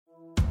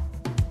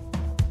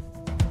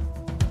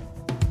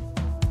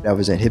I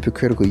was a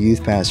hypocritical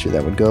youth pastor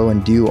that would go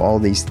and do all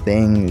these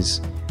things,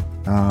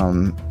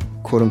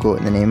 quote unquote,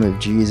 in the name of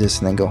Jesus,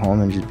 and then go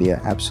home and just be an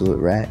absolute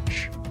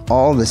wretch.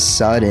 All of a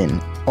sudden,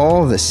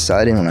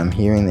 when I'm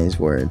hearing these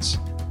words,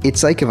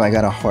 it's like if I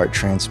got a heart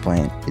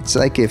transplant. It's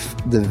like if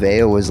the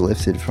veil was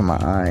lifted from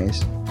my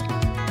eyes.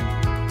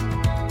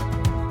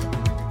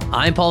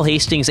 I'm Paul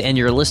Hastings, and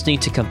you're listening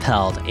to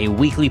Compelled, a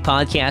weekly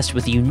podcast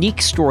with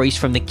unique stories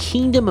from the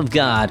kingdom of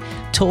God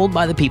told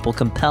by the people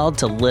compelled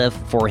to live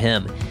for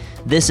Him.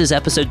 This is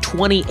episode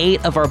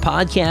 28 of our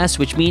podcast,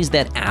 which means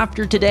that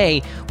after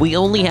today, we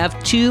only have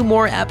 2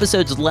 more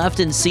episodes left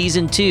in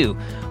season 2,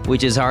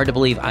 which is hard to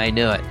believe, I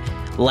know it.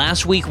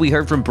 Last week, we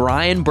heard from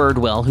Brian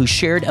Birdwell, who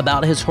shared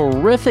about his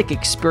horrific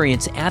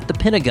experience at the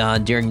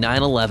Pentagon during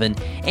 9/11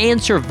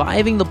 and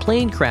surviving the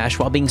plane crash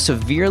while being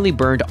severely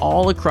burned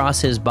all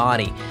across his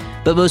body.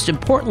 But most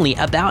importantly,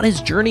 about his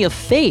journey of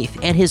faith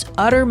and his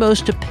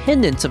uttermost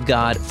dependence of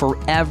God for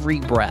every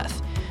breath.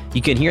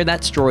 You can hear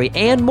that story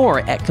and more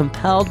at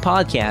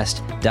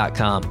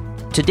compelledpodcast.com.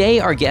 Today,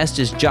 our guest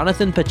is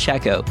Jonathan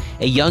Pacheco,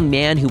 a young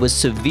man who was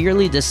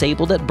severely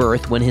disabled at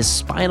birth when his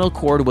spinal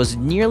cord was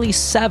nearly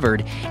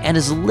severed and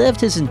has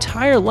lived his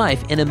entire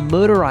life in a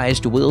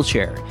motorized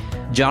wheelchair.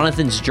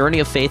 Jonathan's journey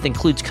of faith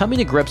includes coming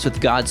to grips with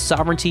God's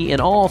sovereignty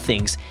in all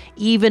things,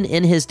 even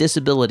in his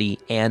disability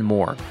and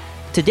more.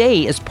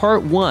 Today is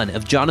part 1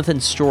 of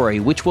Jonathan's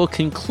story, which will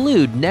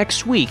conclude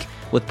next week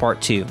with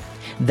part 2.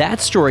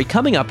 That story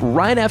coming up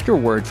right after a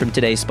word from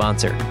today's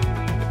sponsor.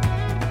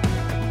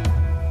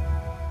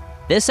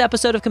 This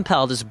episode of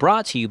Compelled is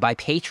brought to you by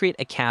Patriot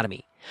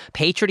Academy.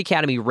 Patriot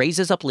Academy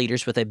raises up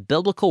leaders with a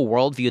biblical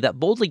worldview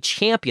that boldly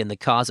champion the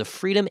cause of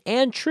freedom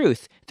and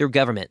truth through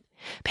government.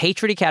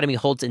 Patriot Academy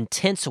holds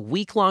intense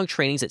week-long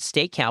trainings at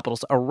state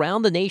capitals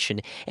around the nation,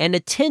 and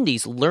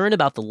attendees learn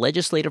about the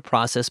legislative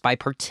process by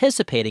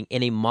participating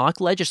in a mock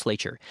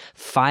legislature,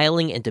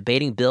 filing and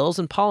debating bills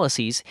and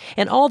policies,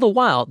 and all the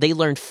while they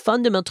learn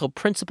fundamental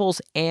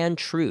principles and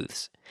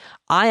truths.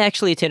 I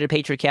actually attended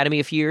Patriot Academy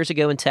a few years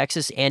ago in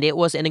Texas, and it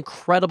was an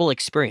incredible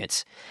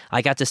experience.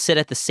 I got to sit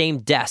at the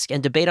same desk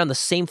and debate on the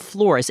same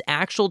floor as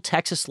actual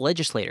Texas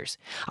legislators.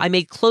 I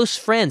made close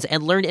friends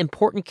and learned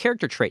important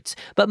character traits,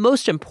 but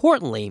most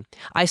importantly,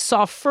 I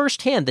saw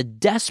firsthand the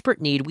desperate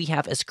need we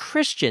have as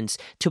Christians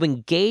to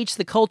engage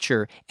the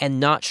culture and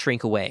not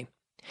shrink away.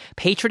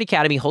 Patriot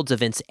Academy holds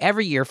events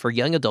every year for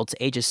young adults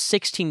ages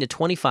 16 to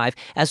 25,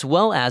 as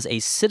well as a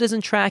citizen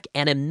track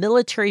and a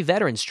military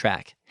veterans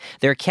track.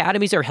 Their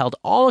academies are held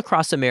all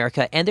across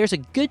America, and there's a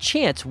good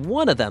chance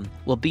one of them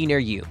will be near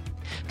you.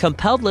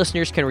 Compelled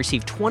listeners can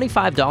receive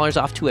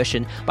 $25 off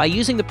tuition by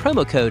using the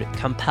promo code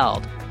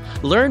COMPELLED.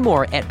 Learn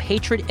more at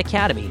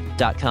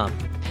patriotacademy.com.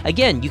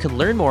 Again, you can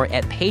learn more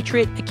at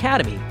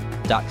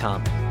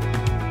patriotacademy.com.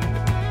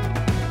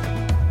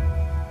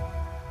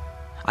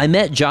 I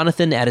met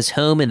Jonathan at his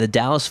home in the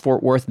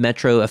Dallas-Fort Worth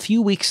metro a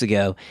few weeks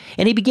ago,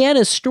 and he began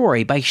his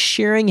story by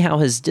sharing how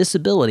his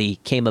disability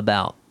came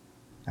about.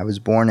 I was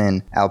born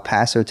in El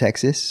Paso,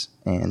 Texas,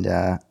 and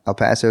El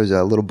Paso is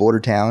a little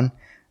border town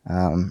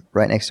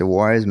right next to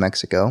Juarez,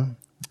 Mexico.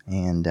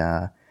 And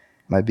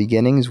my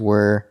beginnings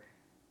were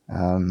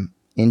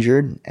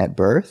injured at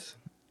birth.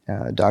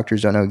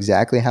 Doctors don't know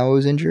exactly how I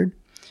was injured.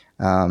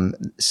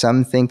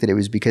 Some think that it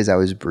was because I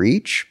was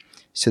breech,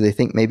 so they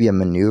think maybe a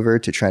maneuver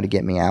to try to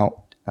get me out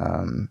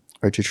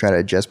or to try to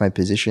adjust my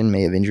position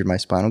may have injured my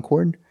spinal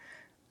cord.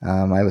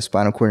 I have a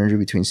spinal cord injury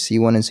between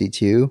C1 and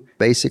C2,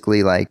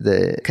 basically like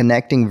the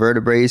connecting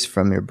vertebrae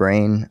from your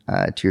brain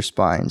to your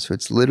spine. So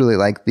it's literally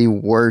like the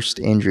worst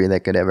injury that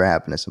could ever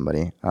happen to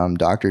somebody.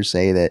 Doctors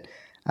say that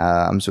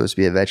I'm supposed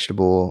to be a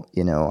vegetable,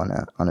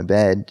 on a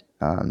bed.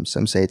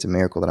 Some say it's a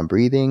miracle that I'm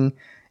breathing.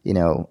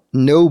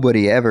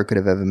 Nobody ever could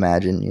have ever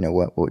imagined,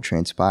 what would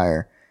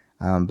transpire.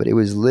 But it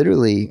was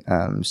literally,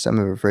 some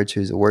have referred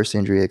to as the worst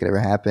injury that could ever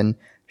happen,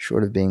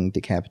 short of being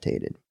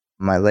decapitated.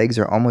 My legs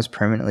are almost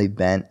permanently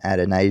bent at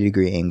a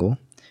 90-degree angle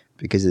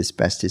because of the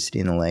spasticity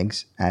in the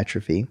legs,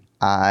 atrophy.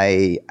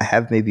 I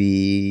have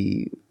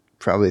probably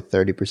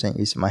 30%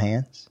 use of my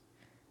hands.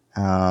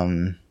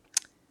 And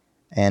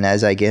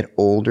as I get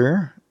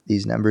older,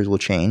 these numbers will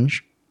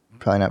change,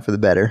 probably not for the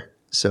better.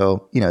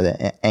 So,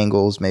 the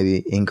angles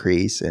maybe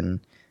increase, and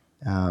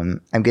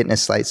I'm getting a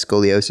slight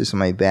scoliosis on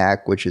my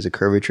back, which is a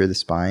curvature of the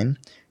spine.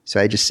 So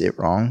I just sit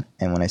wrong.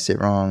 And when I sit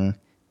wrong,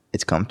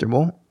 it's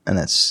comfortable. And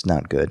that's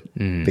not good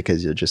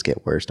because you'll just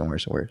get worse and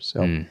worse and worse.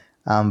 So,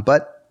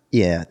 but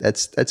yeah,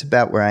 that's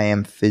about where I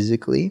am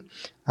physically.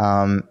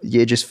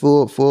 Just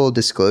full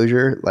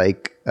disclosure,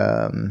 like,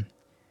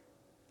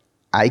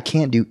 I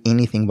can't do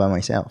anything by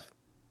myself.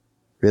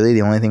 Really,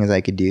 the only things I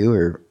could do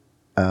are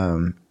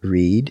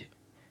read,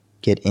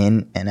 get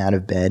in and out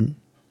of bed, and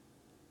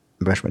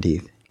brush my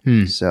teeth.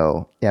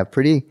 So yeah,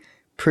 pretty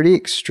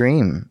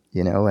extreme,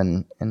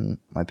 and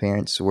my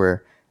parents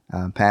were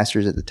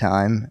pastors at the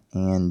time,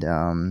 and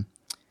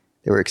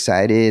they were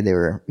excited. They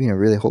were,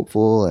 really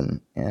hopeful,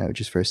 and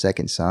just for a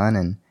second son.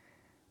 And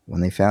when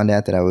they found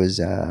out that I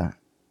was,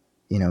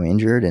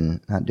 injured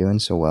and not doing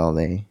so well,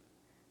 it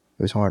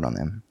was hard on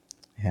them.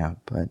 Yeah,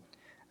 but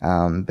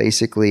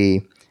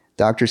Basically,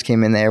 doctors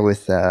came in there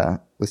with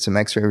some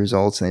X-ray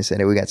results, and they said,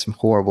 "Hey, we got some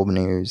horrible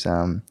news.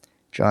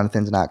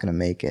 Jonathan's not going to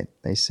make it."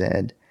 They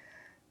said,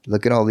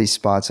 "Look at all these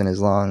spots in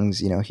his lungs.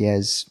 He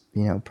has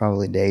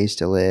probably days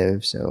to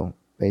live. So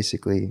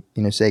basically,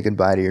 say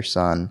goodbye to your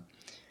son."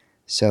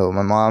 So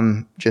my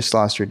mom just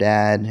lost her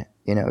dad.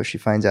 She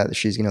finds out that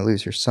she's going to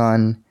lose her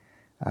son.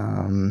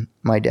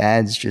 My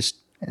dad's just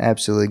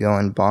absolutely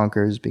going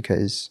bonkers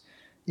because,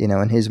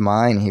 in his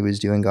mind, he was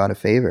doing God a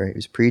favor. He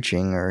was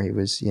preaching, or he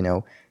was,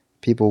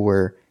 people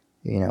were,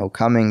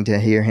 coming to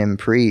hear him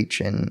preach.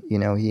 And,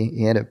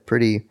 he had a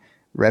pretty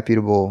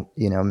reputable,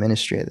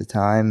 ministry at the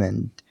time.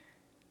 And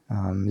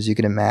as you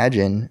can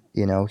imagine,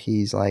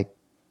 he's like,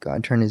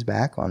 God turned his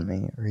back on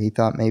me, or he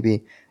thought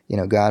maybe,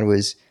 God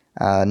was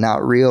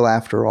not real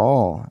after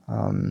all.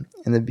 And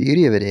the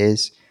beauty of it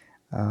is,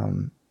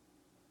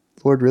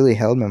 Lord really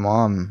held my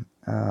mom,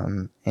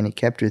 and he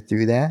kept her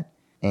through that.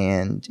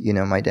 And,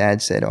 my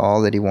dad said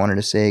all that he wanted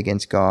to say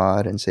against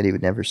God, and said he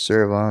would never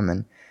serve him,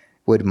 and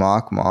would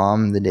mock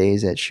mom the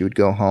days that she would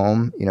go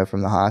home,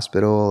 from the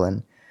hospital,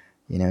 and,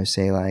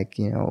 say like,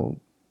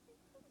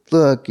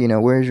 look,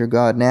 where's your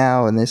God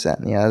now? And this, that,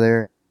 and the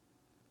other.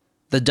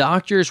 The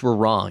doctors were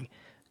wrong.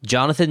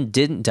 Jonathan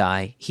didn't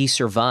die, he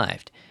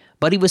survived.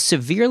 But he was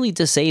severely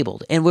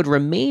disabled and would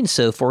remain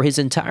so for his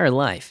entire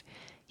life.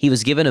 He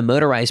was given a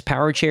motorized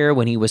power chair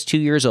when he was 2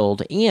 years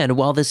old, and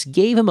while this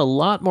gave him a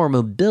lot more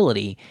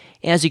mobility,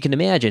 as you can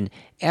imagine,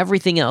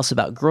 everything else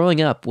about growing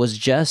up was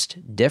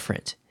just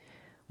different.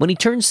 When he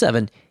turned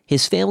 7,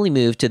 his family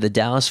moved to the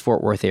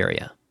Dallas-Fort Worth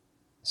area.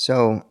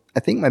 So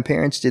I think my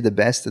parents did the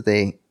best that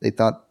they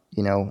thought,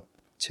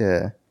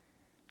 to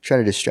try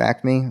to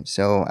distract me.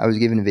 So I was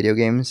given video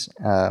games,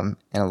 and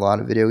a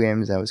lot of video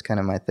games. That was kind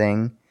of my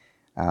thing.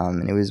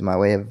 And it was my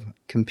way of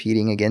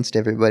competing against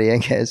everybody, I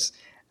guess.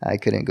 I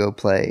couldn't go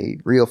play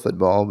real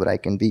football, but I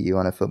can beat you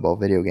on a football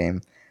video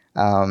game.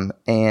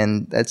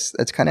 And that's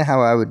kind of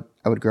how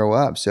I would grow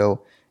up.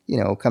 So,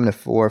 coming to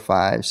 4,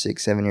 5,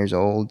 6, 7 years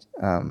old,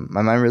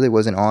 my mind really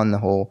wasn't on the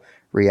whole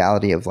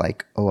reality of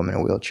like, oh, I'm in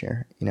a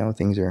wheelchair.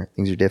 Things are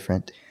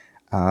different.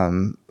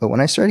 But when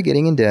I started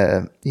getting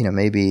into,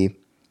 maybe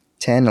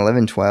 10,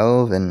 11,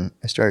 12, and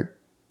I start,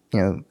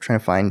 trying to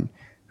find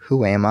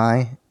who am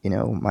I,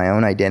 my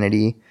own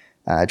identity,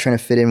 trying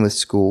to fit in with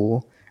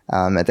school.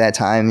 At that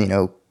time,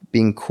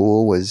 being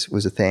cool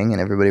was a thing,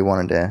 and everybody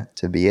wanted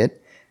to be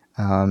it.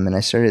 And I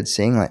started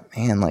seeing like,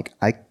 man, like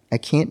I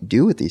can't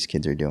do what these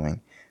kids are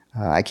doing.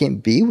 I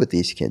can't be what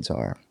these kids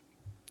are.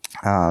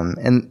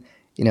 And,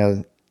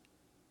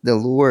 the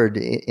Lord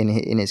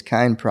in his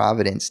kind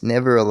providence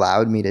never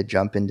allowed me to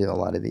jump into a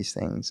lot of these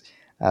things.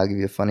 I'll give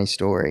you a funny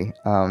story.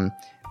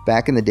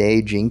 Back in the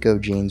day, Jinko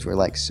jeans were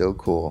like so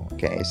cool.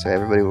 Okay, so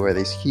everybody wore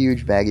these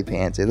huge baggy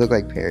pants. They look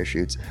like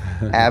parachutes.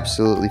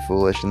 Absolutely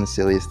foolish and the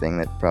silliest thing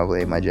that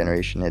probably my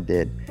generation had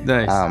did.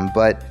 Nice.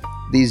 But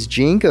these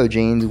Jinko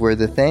jeans were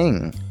the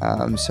thing.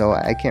 So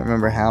I can't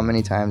remember how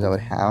many times I would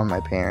hound my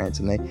parents,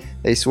 and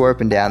they swore up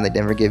and down they'd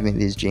never give me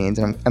these jeans.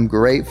 And I'm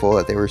grateful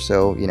that they were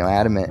so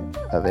adamant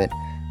of it.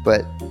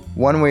 But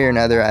one way or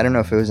another, I don't know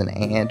if it was an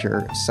aunt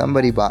or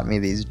somebody bought me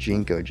these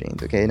Jinko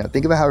jeans. Okay, now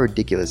think about how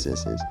ridiculous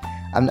this is.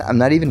 I'm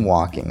not even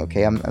walking.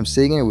 Okay, I'm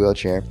sitting in a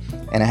wheelchair,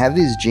 and I have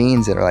these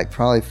jeans that are like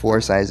probably 4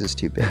 sizes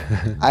too big.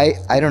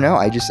 I don't know.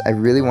 I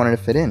really wanted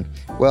to fit in.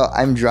 Well,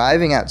 I'm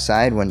driving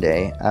outside one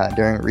day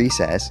during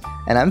recess,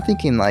 and I'm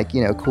thinking like,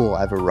 cool,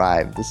 I've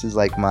arrived. This is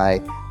like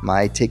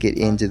my ticket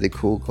into the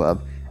cool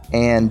club.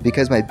 And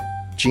because my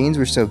jeans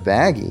were so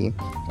baggy,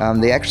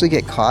 they actually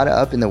get caught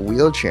up in the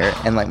wheelchair,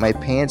 and like my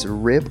pants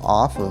rip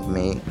off of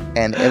me,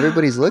 and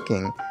everybody's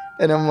looking,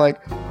 and I'm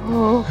like,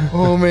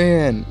 oh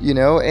man,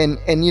 and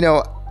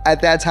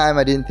at that time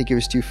I didn't think it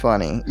was too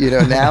funny.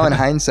 Now in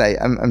hindsight,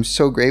 I'm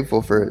so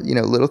grateful for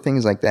little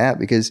things like that,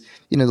 because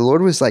the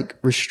Lord was like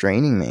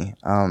restraining me,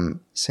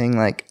 saying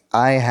like,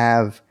 I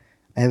have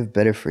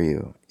better for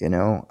you,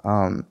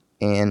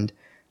 and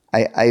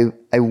I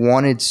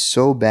wanted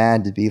so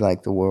bad to be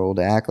like the world,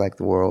 to act like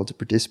the world, to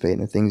participate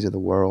in the things of the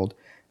world.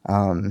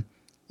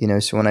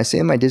 So when I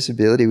say my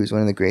disability was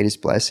one of the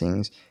greatest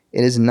blessings,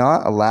 it has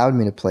not allowed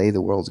me to play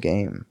the world's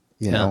game.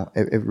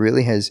 It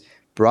really has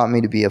brought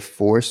me to be a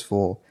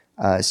forceful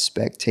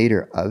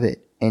spectator of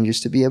it, and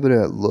just to be able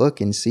to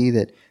look and see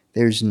that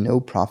there's no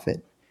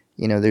profit.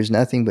 There's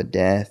nothing but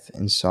death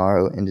and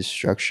sorrow and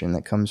destruction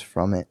that comes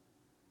from it.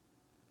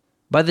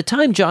 By the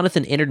time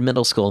Jonathan entered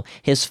middle school,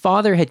 his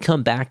father had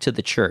come back to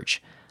the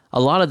church. A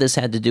lot of this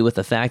had to do with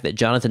the fact that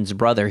Jonathan's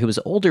brother, who was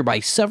older by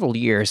several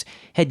years,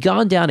 had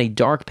gone down a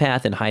dark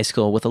path in high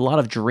school with a lot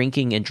of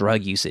drinking and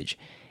drug usage.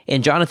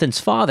 And Jonathan's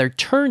father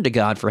turned to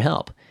God for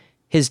help.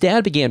 His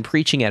dad began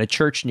preaching at a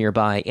church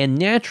nearby, and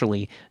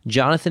naturally,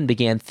 Jonathan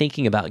began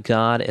thinking about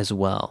God as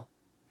well.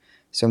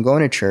 So I'm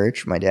going to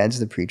church. My dad's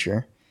the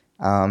preacher.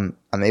 I'm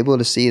able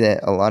to see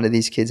that a lot of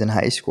these kids in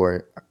high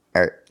school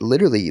are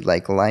literally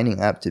like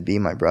lining up to be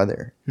my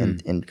brother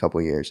in a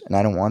couple of years, and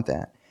I don't want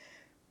that.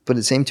 But at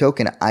the same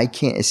token, I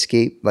can't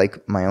escape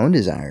like my own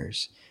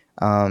desires,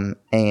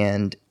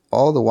 and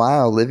all the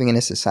while living in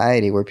a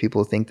society where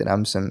people think that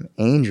I'm some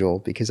angel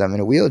because I'm in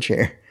a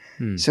wheelchair.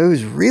 So it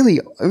was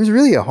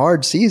really a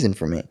hard season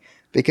for me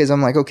because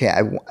I'm like, okay,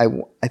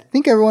 I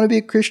think I want to be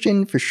a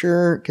Christian for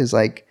sure. Cause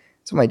like,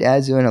 that's what my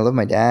dad's doing. I love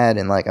my dad.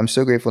 And like, I'm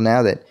so grateful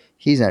now that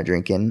he's not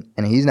drinking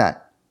and he's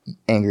not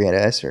angry at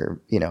us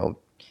or, you know,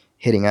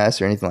 hitting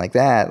us or anything like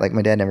that. Like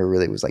my dad never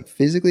really was like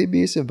physically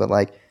abusive, but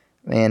like,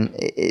 man,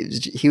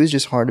 he was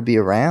just hard to be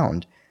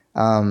around.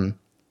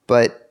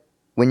 But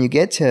when you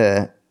get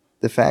to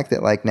the fact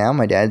that like now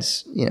my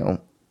dad's, you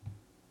know,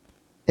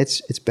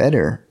 it's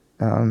better,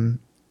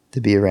 to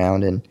be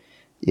around and,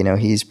 you know,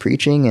 he's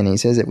preaching and he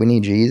says that we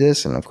need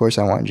Jesus. And of course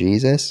I want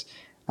Jesus.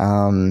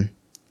 I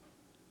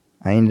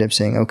ended up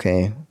saying,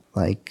 okay,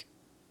 like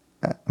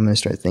I'm going to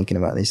start thinking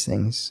about these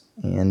things.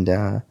 And,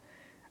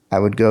 I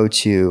would go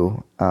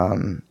to,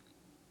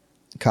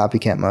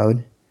 copycat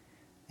mode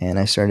and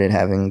I started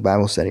having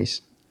Bible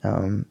studies,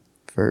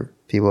 for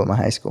people at my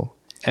high school.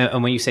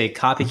 And when you say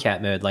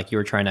copycat mode, like you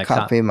were trying to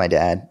copy my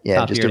dad.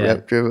 Yeah. Just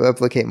to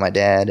replicate my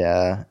dad.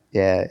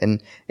 Yeah.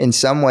 And in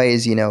some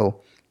ways, you know,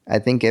 I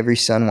think every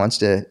son wants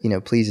to, you know,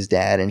 please his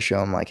dad and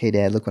show him like, hey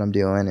dad, look what I'm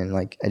doing. And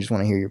like, I just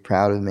want to hear you're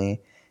proud of me.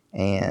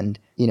 And,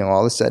 you know, all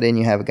of a sudden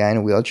you have a guy in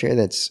a wheelchair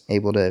that's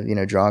able to, you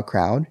know, draw a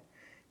crowd.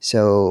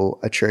 So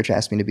a church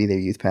asked me to be their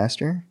youth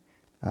pastor.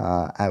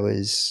 I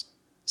was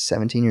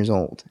 17 years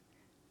old,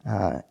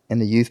 and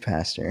the youth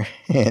pastor.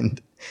 And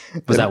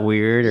was that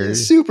weird or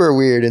super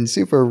weird and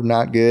super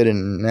not good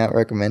and not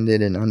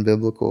recommended and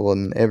unbiblical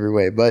in every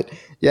way? But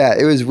yeah,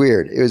 it was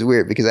weird. It was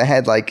weird because I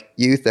had like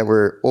youth that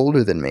were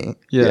older than me.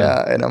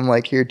 Yeah. And I'm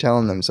like here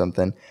telling them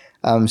something.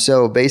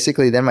 So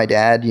basically then my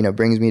dad, you know,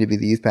 brings me to be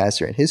the youth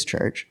pastor at his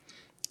church.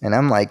 And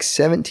I'm like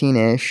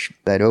 17-ish.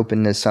 I'd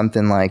open to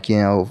something like, you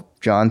know,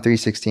 John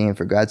 3:16,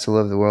 for God so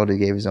loved the world, he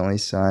gave his only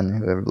son.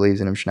 Whoever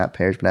believes in him should not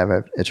perish, but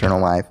have eternal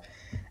life.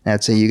 And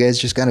I'd say, you guys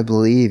just got to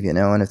believe, you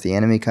know, and if the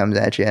enemy comes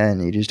at you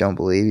and you just don't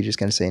believe, you just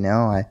got to say,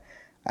 no,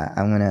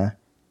 I'm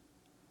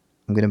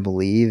going to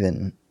believe.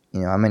 And,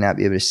 you know, I may not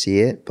be able to see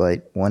it,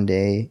 but one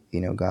day, you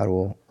know, God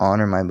will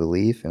honor my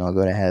belief and I'll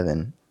go to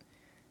heaven.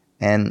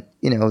 And,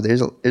 you know,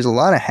 there's a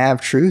lot of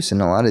half-truths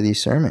in a lot of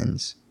these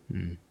sermons.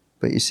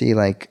 But you see,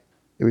 like,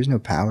 there was no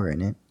power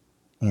in it.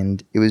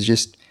 And it was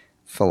just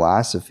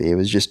philosophy. It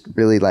was just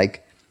really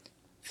like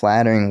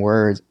flattering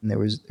words. And there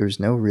was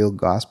no real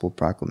gospel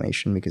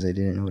proclamation because I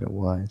didn't know what it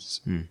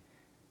was.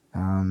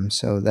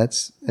 So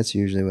that's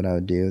usually what I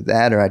would do.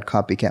 That or I'd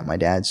copycat my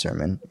dad's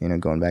sermon, you know,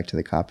 going back to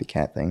the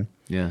copycat thing.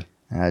 Yeah.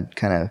 I'd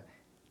kind of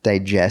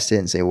digest it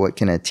and say, what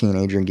can a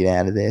teenager get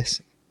out of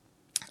this?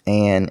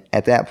 And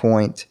at that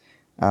point,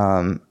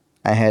 I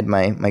had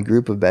my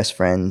group of best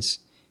friends,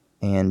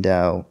 and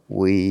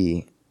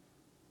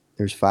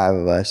there's 5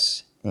 of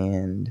us,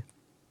 and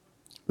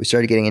we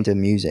started getting into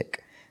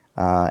music.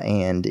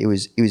 And it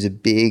was a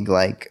big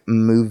like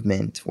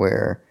movement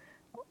where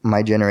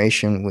my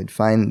generation would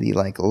find the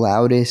like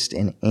loudest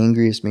and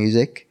angriest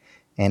music,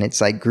 and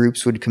it's like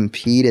groups would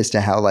compete as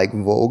to how like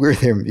vulgar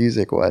their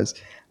music was.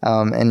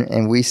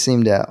 And we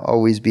seemed to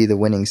always be the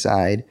winning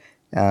side.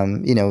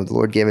 You know, the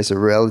Lord gave us a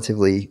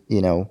relatively,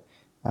 you know,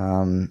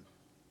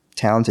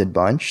 talented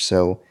bunch.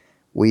 So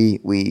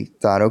we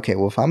thought, okay,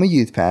 well, if I'm a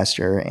youth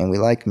pastor and we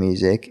like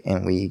music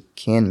and we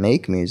can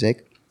make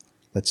music,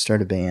 let's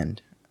start a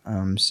band.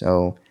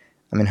 So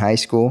I'm in high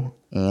school,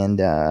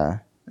 and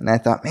I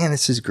thought, man,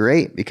 this is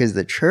great, because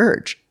the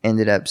church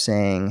ended up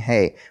saying,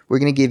 hey, we're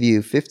going to give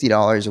you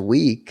 $50 a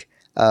week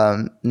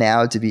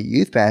now to be a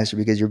youth pastor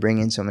because you're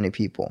bringing so many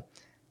people.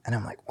 And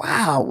I'm like,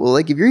 wow, well,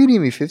 like if you're going to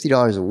give me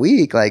 $50 a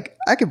week, like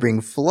I could bring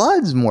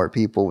floods more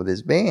people with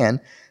this band.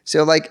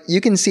 So like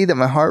you can see that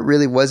my heart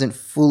really wasn't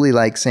fully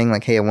like saying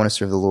like, hey, I want to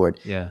serve the Lord.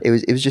 Yeah. It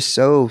was just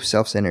so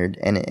self-centered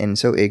and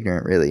so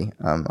ignorant really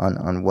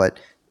on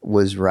what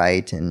was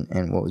right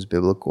and what was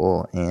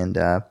biblical. And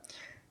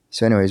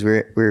so anyways,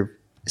 we're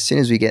as soon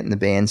as we get in the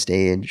band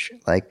stage,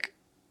 like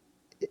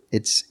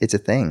it's a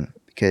thing,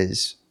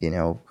 because, you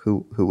know,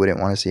 who wouldn't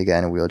want to see a guy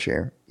in a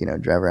wheelchair, you know,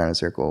 drive around in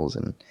circles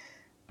and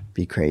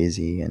be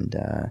crazy. And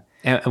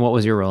what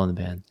was your role in the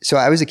band? So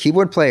I was a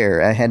keyboard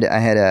player. I had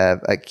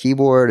a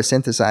keyboard, a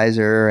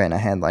synthesizer, and I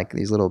had like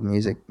these little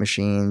music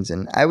machines.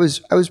 And I was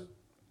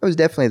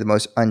definitely the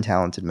most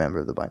untalented member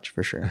of the bunch,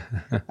 for sure.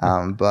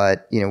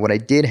 But you know what I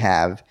did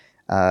have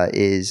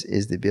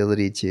is the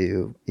ability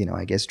to, you know,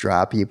 I guess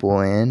draw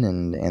people in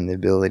and the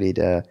ability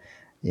to,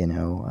 you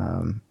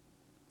know,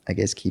 I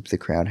guess keep the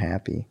crowd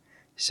happy.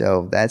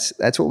 So that's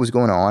what was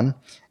going on.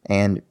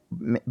 And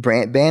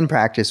band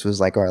practice was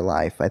like our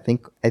life. I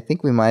think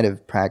we might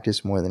have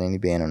practiced more than any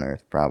band on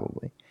earth,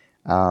 probably.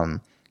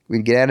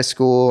 We'd get out of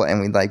school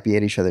and we'd like be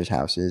at each other's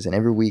houses, and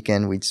every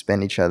weekend we'd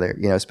spend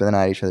the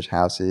night at each other's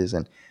houses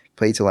and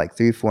play till like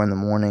 3 or 4 in the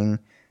morning.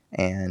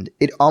 And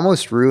it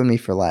almost ruined me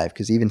for life,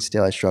 because even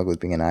still I struggle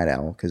with being a night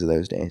owl because of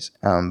those days.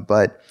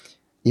 But,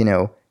 you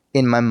know,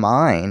 in my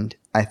mind,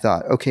 I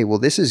thought, okay, well,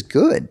 this is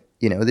good.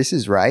 You know, this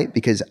is right,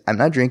 because I'm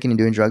not drinking and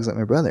doing drugs like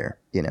my brother,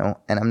 you know,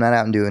 and I'm not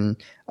out and doing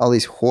all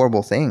these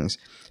horrible things.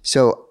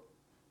 So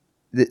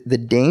the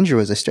danger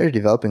was I started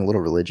developing a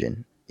little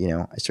religion.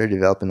 I started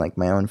developing like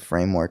my own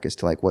framework as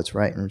to like what's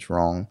right and what's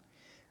wrong.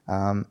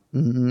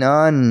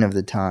 None of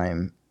the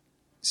time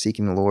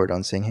seeking the Lord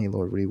on saying, "Hey,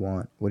 Lord, what do you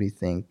want? What do you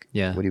think?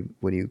 Yeah.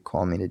 What do you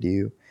call me to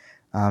do?"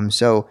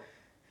 So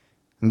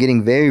I'm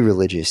getting very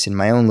religious in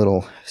my own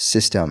little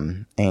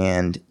system,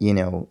 and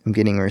I'm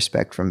getting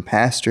respect from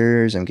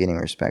pastors. I'm getting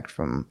respect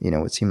from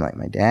what seemed like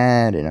my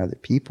dad and other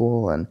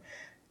people, and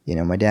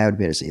my dad would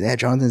be able to say, "That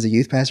Jonathan's a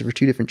youth pastor for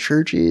 2 different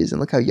churches, and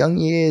look how young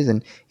he is,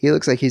 and he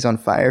looks like he's on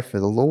fire for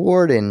the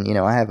Lord." And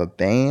I have a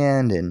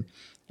band, and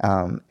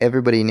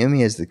everybody knew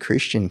me as the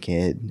Christian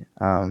kid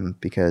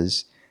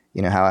because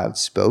how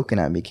outspoken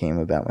I became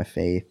about my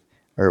faith,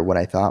 or what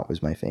I thought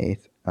was my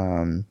faith.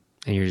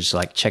 And you're just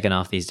like checking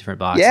off these different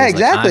boxes. Yeah,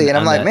 exactly. Like,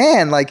 I'm like,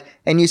 man, like,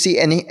 and you see,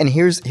 and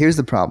here's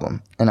the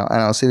problem, and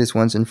I'll say this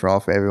once and for all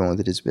for everyone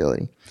with a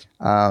disability.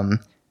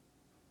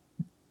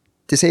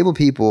 Disabled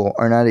people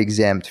are not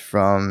exempt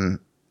from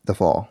the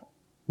fall.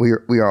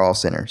 We are all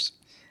sinners,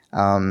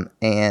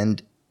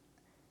 and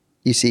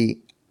you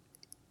see,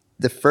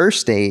 the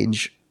first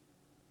stage,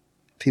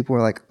 people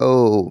were like,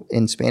 "Oh,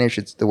 in Spanish,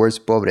 it's the word's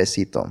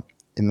pobrecito.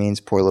 It means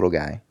poor little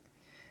guy."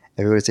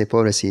 Everybody would say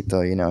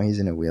pobrecito. He's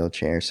in a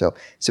wheelchair. So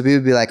people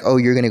would be like, "Oh,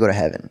 you're gonna go to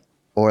heaven,"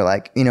 or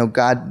like,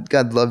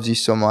 God loves you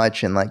so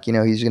much, and like,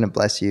 He's gonna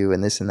bless you,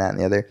 and this and that and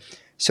the other.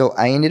 So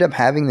I ended up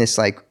having this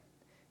like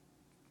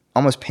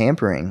almost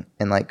pampering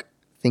and like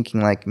thinking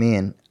like,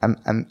 man,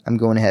 I'm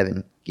going to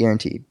heaven,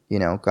 guaranteed.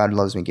 God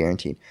loves me,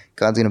 guaranteed.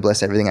 God's gonna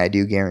bless everything I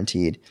do,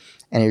 guaranteed.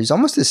 And it was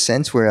almost a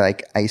sense where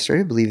like I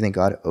started believing that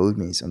God owed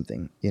me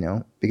something,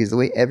 because the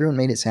way everyone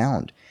made it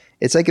sound,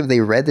 it's like if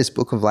they read this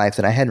book of life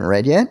that I hadn't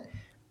read yet,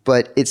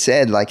 but it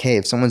said like, hey,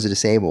 if someone's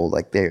disabled,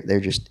 like they're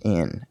just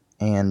in.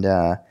 And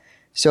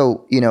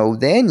so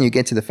then you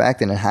get to the fact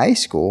that in high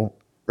school,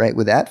 right,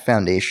 with that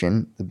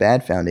foundation, the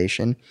bad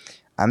foundation,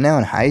 I'm now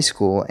in high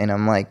school and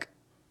I'm like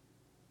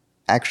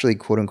actually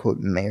quote unquote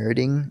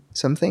meriting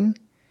something.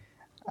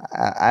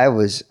 I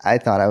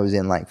thought I was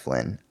in like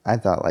Flynn. I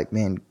thought like,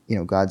 man,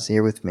 God's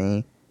here with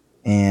me.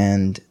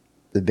 And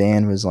the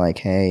band was like,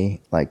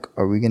 hey, like,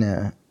 are we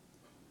gonna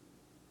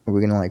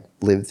like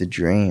live the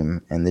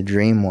dream? And the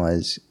dream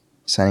was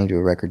signing to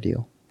a record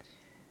deal.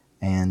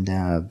 And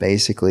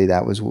basically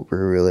that was what we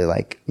were really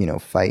like,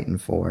 fighting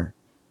for.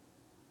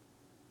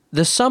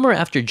 The summer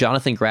after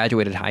Jonathan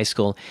graduated high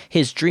school,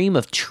 his dream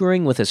of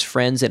touring with his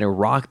friends in a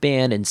rock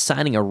band and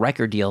signing a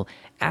record deal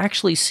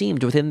actually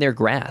seemed within their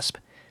grasp.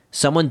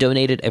 Someone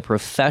donated a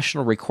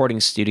professional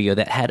recording studio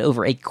that had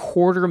over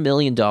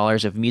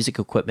 $250,000 of music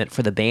equipment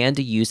for the band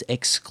to use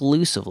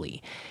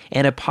exclusively,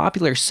 and a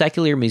popular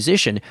secular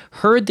musician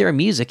heard their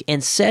music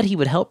and said he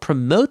would help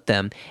promote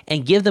them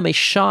and give them a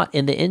shot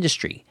in the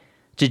industry.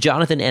 To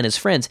Jonathan and his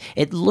friends,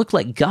 it looked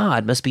like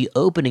God must be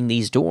opening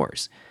these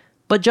doors.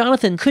 But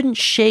Jonathan couldn't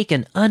shake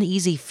an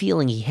uneasy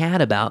feeling he had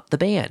about the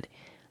band.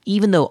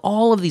 Even though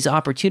all of these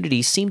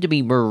opportunities seemed to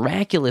be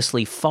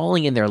miraculously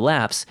falling in their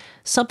laps,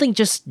 something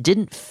just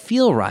didn't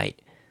feel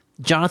right.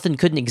 Jonathan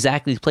couldn't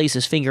exactly place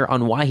his finger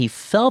on why he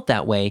felt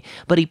that way,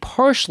 but he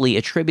partially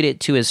attributed it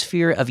to his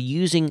fear of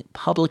using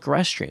public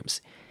restrooms.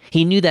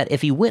 He knew that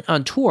if he went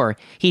on tour,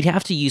 he'd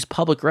have to use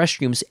public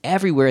restrooms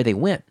everywhere they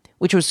went,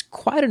 which was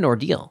quite an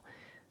ordeal.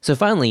 So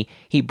finally,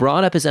 he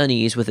brought up his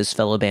unease with his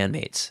fellow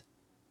bandmates.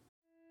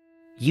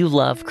 You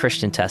love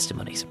Christian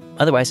testimonies.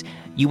 Otherwise,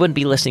 you wouldn't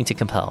be listening to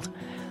Compelled.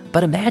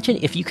 But imagine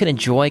if you could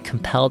enjoy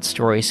compelled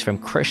stories from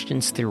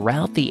Christians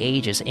throughout the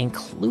ages,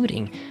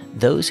 including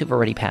those who've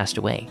already passed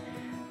away.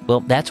 Well,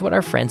 that's what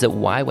our friends at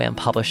YWAM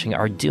Publishing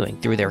are doing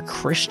through their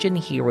Christian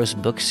Heroes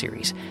book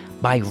series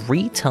by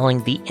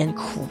retelling the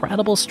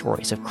incredible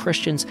stories of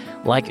Christians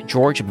like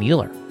George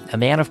Mueller, a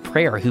man of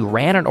prayer who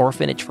ran an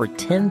orphanage for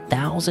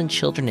 10,000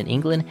 children in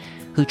England,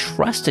 who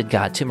trusted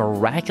God to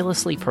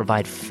miraculously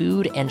provide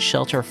food and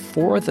shelter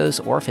for those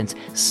orphans,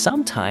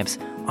 sometimes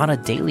on a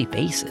daily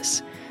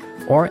basis.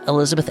 Or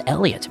Elizabeth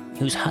Elliot,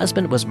 whose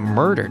husband was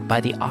murdered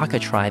by the Aka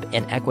tribe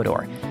in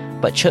Ecuador,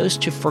 but chose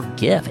to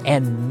forgive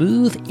and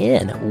move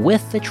in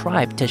with the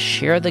tribe to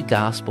share the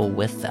gospel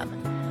with them.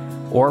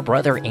 Or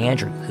Brother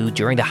Andrew, who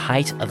during the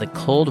height of the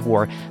Cold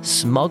War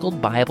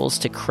smuggled Bibles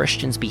to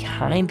Christians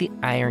behind the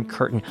Iron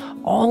Curtain,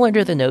 all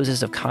under the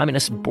noses of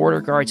communist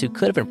border guards who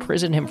could have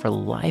imprisoned him for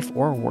life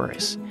or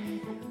worse.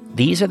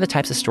 These are the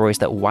types of stories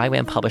that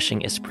YWAM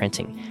Publishing is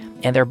printing,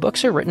 and their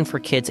books are written for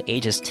kids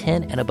ages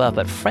 10 and above,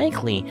 but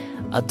frankly,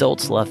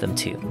 adults love them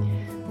too.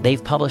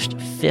 They've published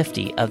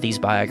 50 of these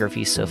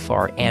biographies so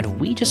far, and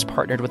we just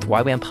partnered with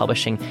YWAM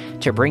Publishing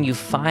to bring you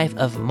 5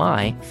 of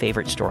my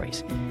favorite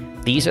stories.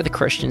 These are the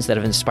Christians that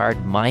have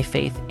inspired my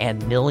faith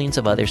and millions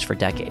of others for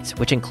decades,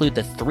 which include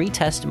the 3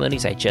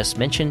 testimonies I just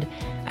mentioned,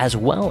 as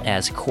well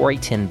as Corrie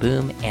ten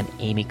Boom and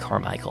Amy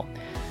Carmichael.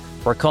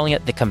 We're calling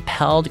it the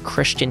Compelled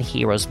Christian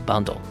Heroes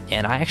Bundle,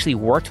 and I actually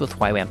worked with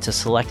YWAM to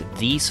select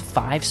these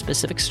 5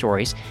 specific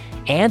stories,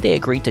 and they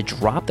agreed to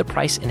drop the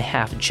price in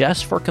half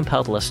just for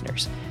Compelled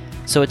listeners.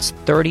 So it's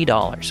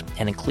 $30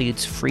 and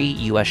includes free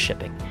U.S.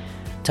 shipping.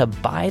 To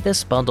buy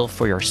this bundle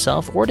for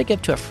yourself or to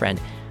give to a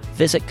friend,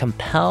 visit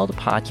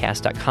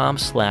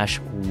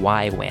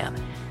compelledpodcast.com/YWAM.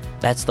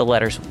 That's the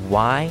letters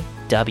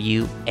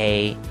YWAM.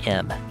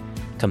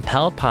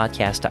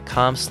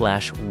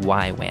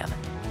 compelledpodcast.com/YWAM.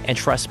 And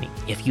trust me,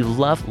 if you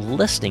love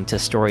listening to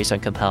stories on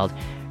Compelled,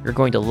 you're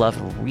going to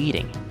love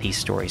reading these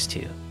stories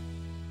too.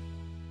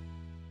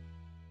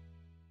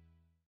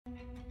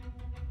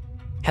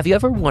 Have you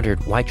ever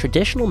wondered why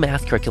traditional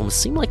math curriculums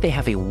seem like they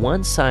have a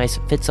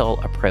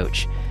one-size-fits-all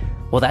approach?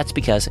 Well, that's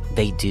because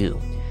they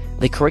do.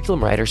 The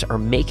curriculum writers are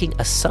making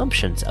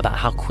assumptions about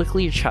how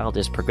quickly your child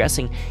is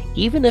progressing,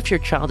 even if your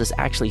child is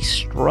actually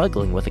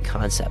struggling with a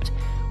concept,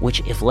 which,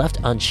 if left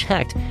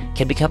unchecked,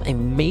 can become a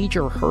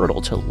major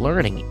hurdle to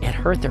learning and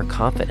hurt their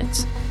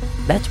confidence.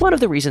 That's one of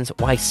the reasons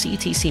why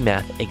CTC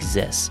Math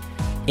exists.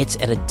 It's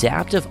an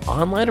adaptive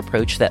online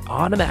approach that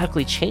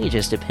automatically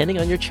changes depending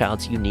on your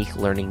child's unique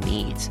learning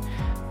needs.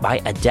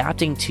 By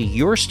adapting to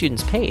your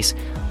student's pace,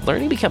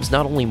 learning becomes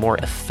not only more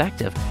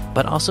effective,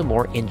 but also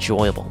more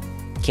enjoyable.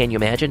 Can you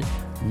imagine?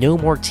 No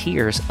more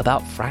tears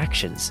about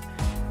fractions.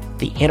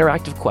 The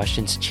interactive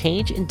questions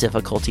change in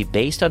difficulty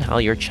based on how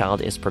your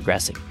child is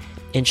progressing,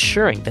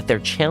 ensuring that they're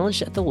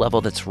challenged at the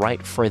level that's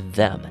right for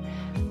them.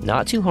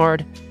 Not too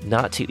hard,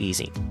 not too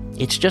easy.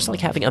 It's just like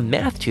having a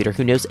math tutor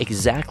who knows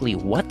exactly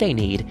what they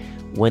need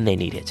when they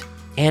need it.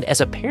 And as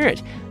a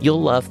parent,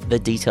 you'll love the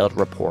detailed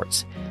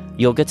reports.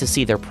 You'll get to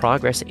see their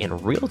progress in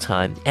real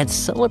time and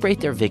celebrate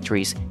their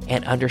victories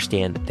and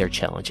understand their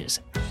challenges.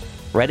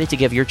 Ready to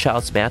give your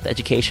child's math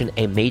education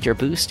a major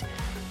boost?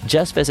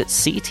 Just visit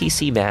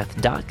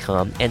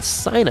ctcmath.com and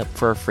sign up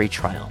for a free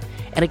trial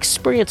and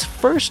experience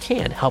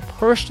firsthand how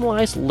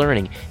personalized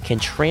learning can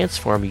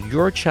transform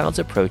your child's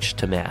approach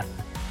to math.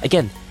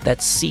 Again,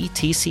 that's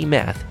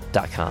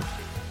ctcmath.com.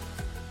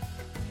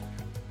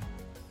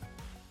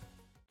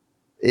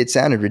 It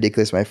sounded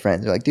ridiculous. My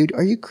friends are like, dude,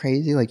 are you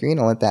crazy? Like, you're going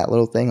to let that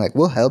little thing, like,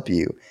 we'll help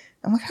you.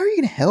 I'm like, how are you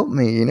going to help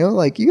me? You know,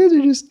 like, you guys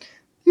are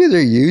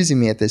using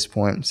me at this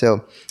point.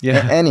 So,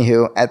 yeah.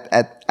 Anywho,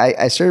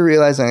 I started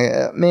realizing,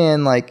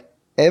 man, like,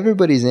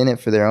 everybody's in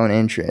it for their own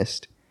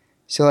interest.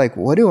 So, like,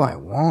 what do I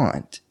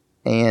want?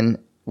 And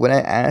when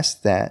I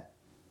asked that,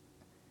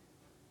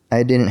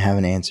 I didn't have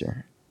an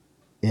answer.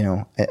 You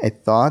know, I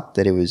thought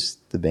that it was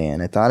the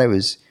band. I thought it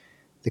was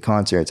the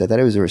concerts. I thought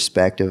it was the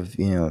respect of,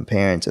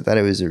 parents. I thought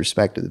it was the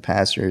respect of the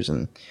pastors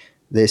and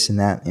this and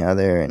that and the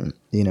other. And,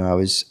 I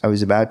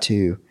was about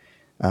to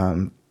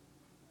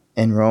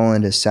enroll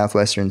into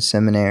Southwestern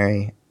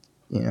Seminary,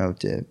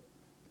 to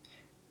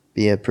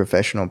be a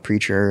professional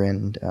preacher.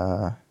 And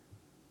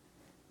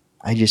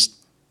I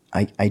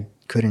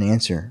couldn't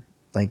answer,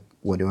 like,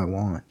 what do I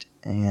want?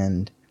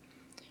 And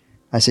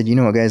I said, you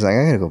know what, guys, like,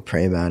 I got to go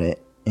pray about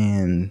it.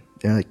 And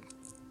they're like,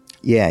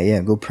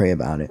 yeah, go pray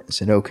about it. I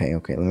said, okay,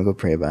 let me go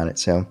pray about it.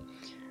 So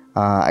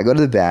I go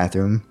to the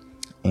bathroom,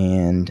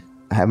 and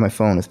I have my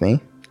phone with me.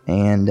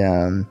 And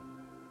I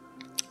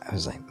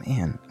was like,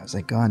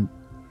 God,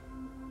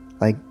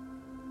 like,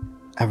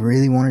 I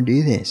really want to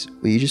do this.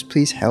 Will you just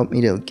please help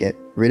me to get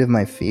rid of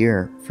my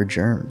fear for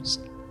germs?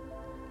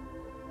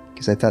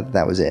 Because I thought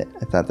that was it.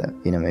 I thought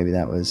that, maybe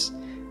that was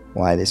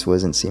why this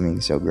wasn't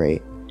seeming so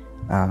great.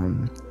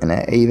 And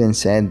I even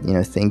said,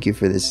 thank you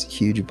for this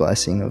huge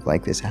blessing of,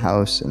 like, this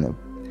house and the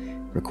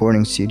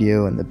recording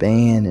studio and the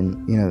band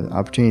and, the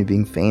opportunity of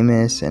being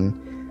famous. And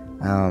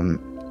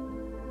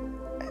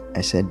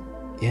I said,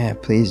 yeah,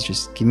 please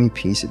just give me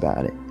peace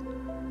about it.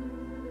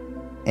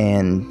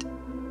 And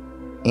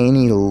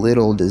any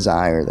little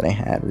desire that I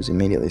had was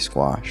immediately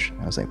squashed.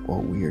 I was like,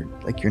 whoa, weird.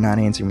 Like, you're not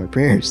answering my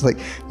prayers. Like,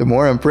 the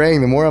more I'm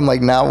praying, the more I'm,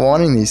 like, not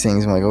wanting these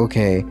things. I'm like,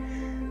 okay.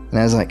 And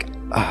I was like,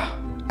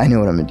 I know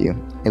what I'm going to do.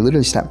 I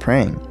literally stopped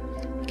praying.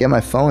 I get my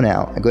phone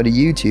out. I go to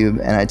YouTube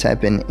and I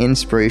type in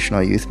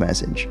inspirational youth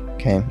message.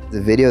 Okay.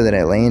 The video that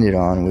I landed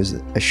on was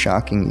a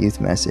shocking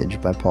youth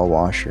message by Paul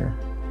Washer.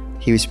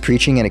 He was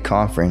preaching at a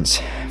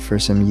conference for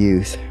some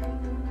youth,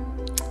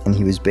 and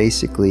he was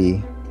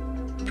basically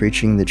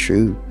preaching the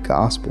true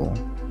gospel.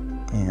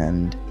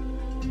 And it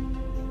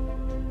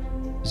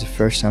was the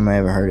first time I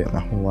ever heard it in my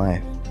whole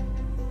life.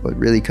 What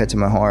really cut to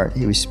my heart,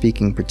 he was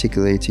speaking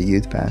particularly to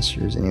youth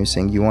pastors, and he was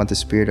saying, you want the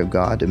Spirit of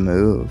God to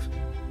move,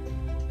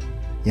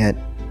 yet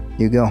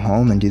you go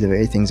home and do the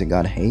very things that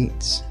God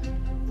hates.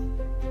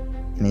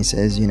 And he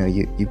says,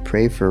 you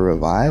pray for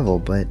revival,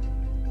 but,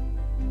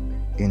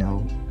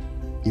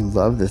 you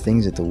love the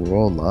things that the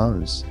world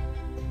loves.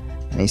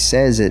 And he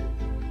says that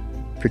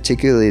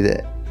particularly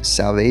that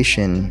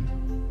salvation,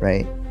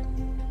 right,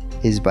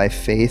 is by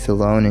faith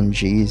alone in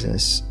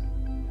Jesus.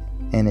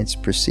 And it's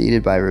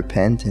preceded by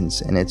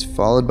repentance, and it's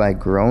followed by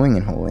growing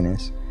in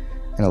holiness,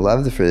 and a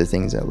love for the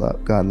things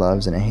that God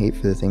loves, and a hate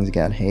for the things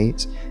God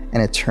hates,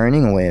 and a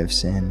turning away of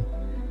sin,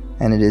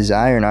 and a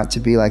desire not to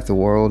be like the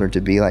world or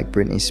to be like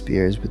Britney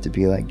Spears, but to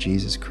be like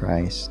Jesus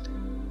Christ.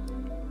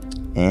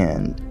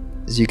 And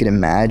as you can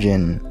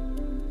imagine,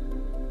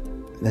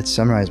 that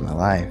summarized my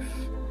life.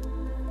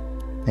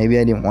 Maybe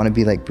I didn't want to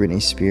be like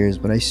Britney Spears,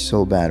 but I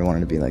so bad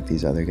wanted to be like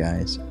these other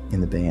guys in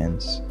the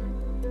bands.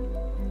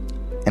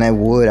 And I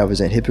was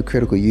that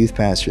hypocritical youth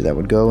pastor that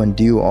would go and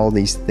do all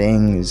these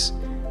things,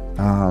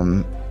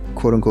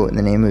 quote unquote, in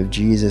the name of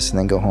Jesus, and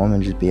then go home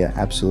and just be an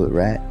absolute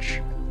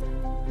wretch.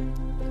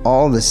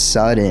 All of a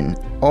sudden,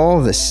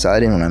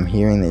 when I'm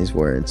hearing these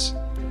words,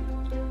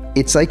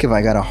 it's like if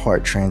I got a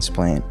heart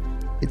transplant.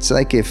 It's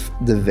like if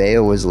the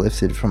veil was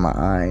lifted from my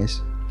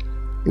eyes.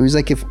 It was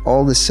like if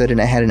all of a sudden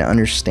I had an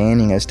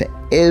understanding as to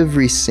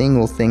every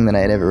single thing that I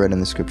had ever read in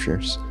the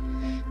scriptures.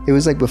 It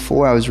was like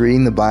before I was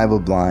reading the Bible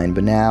blind,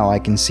 but now I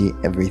can see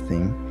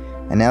everything.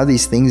 And now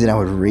these things that I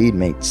would read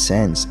made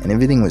sense, and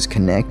everything was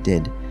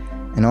connected.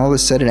 And all of a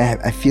sudden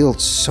I feel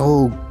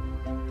so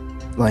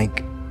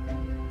like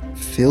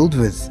filled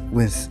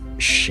with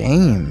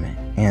shame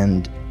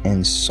and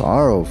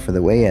sorrow for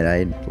the way that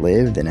I'd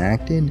lived and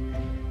acted.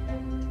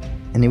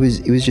 And it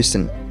was just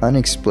an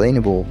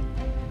unexplainable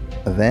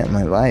event in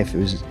my life.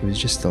 It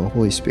was just the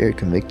Holy Spirit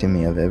convicting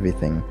me of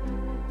everything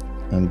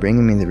and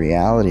bringing me the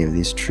reality of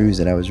these truths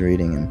that I was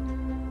reading.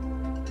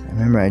 And I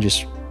remember I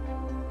just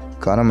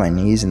got on my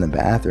knees in the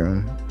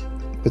bathroom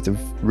with the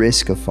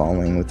risk of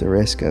falling, with the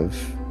risk of,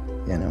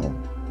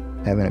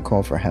 having a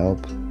call for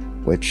help,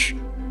 which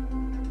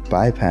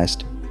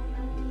bypassed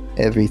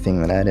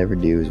everything that I'd ever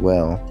do as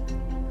well.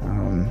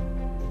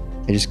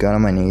 I just got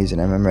on my knees, and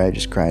I remember I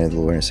just cried to the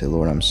Lord. I said,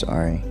 Lord, I'm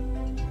sorry.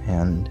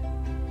 And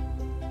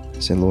I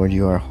said, Lord,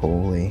 you are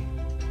holy.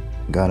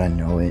 God, I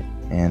know it.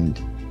 And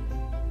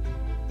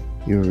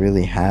you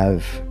really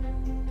have,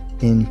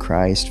 in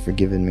Christ,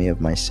 forgiven me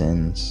of my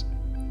sins.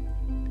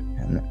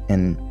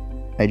 And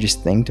I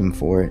just thanked him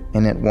for it.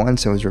 And at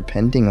once I was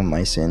repenting of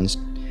my sins,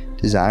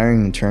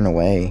 desiring to turn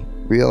away,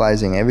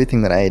 realizing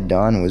everything that I had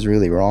done was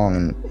really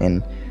wrong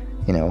and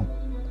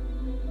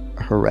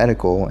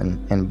heretical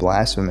and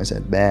blasphemous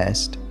at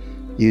best,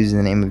 using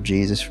the name of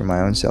Jesus for my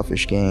own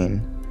selfish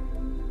gain.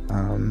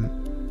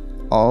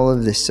 All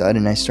of a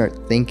sudden I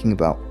start thinking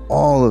about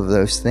all of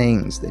those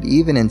things that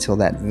even until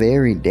that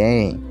very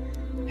day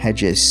had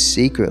just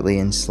secretly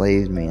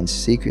enslaved me and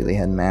secretly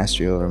had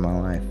mastery over my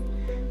life.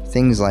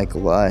 Things like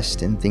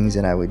lust and things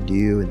that I would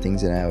do and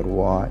things that I would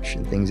watch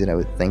and things that I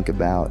would think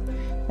about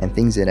and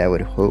things that I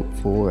would hope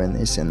for and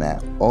this and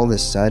that. All of a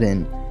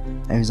sudden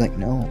I was like,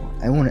 no,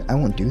 I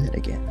won't do that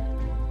again.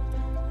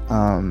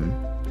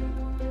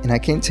 And I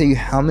can't tell you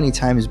how many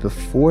times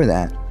before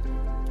that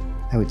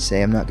I would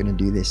say, I'm not going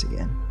to do this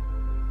again,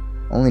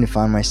 only to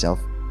find myself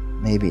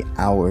maybe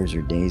hours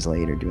or days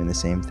later doing the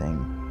same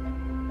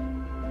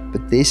thing.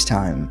 But this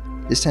time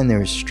there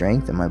was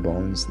strength in my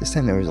bones. This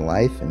time there was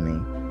life in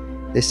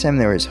me. This time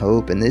there was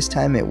hope. And this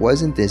time it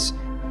wasn't this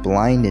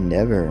blind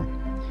endeavor.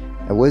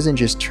 I wasn't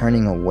just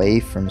turning away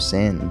from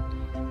sin.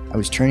 I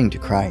was turning to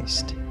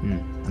Christ.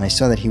 And I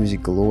saw that he was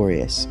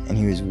glorious and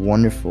he was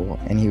wonderful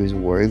and he was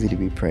worthy to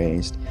be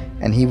praised.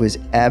 And he was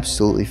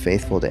absolutely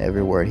faithful to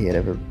every word he had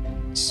ever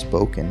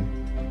spoken.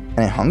 And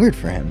I hungered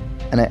for him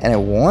and I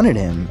wanted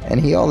him. And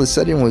he all of a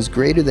sudden was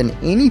greater than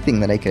anything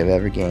that I could have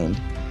ever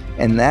gained.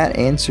 And that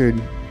answered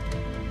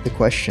the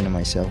question to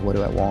myself, what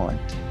do I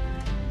want?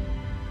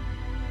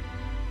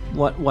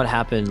 What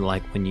happened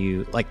when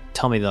you,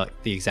 tell me the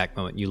exact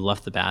moment you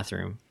left the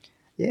bathroom?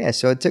 Yeah,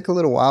 so it took a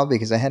little while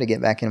because I had to get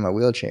back into my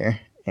wheelchair.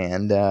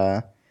 And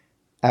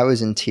I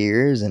was in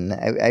tears, and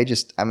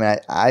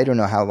I don't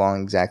know how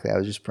long exactly I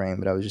was just praying,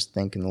 but I was just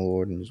thanking the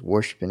Lord and just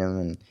worshiping him.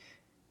 And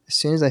as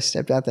soon as I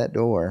stepped out that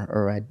door,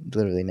 or I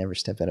literally never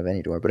stepped out of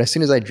any door, but as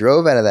soon as I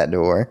drove out of that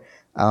door,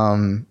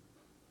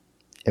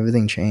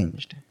 everything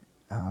changed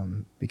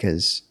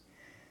because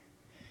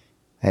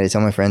I had to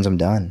tell my friends I'm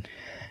done.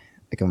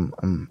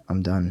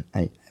 I'm done.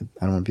 I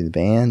don't want to be the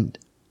band.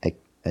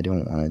 I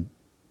don't want to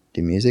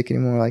do music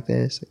anymore like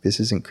this. This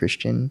isn't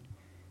Christian.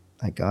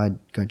 God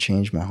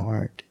changed my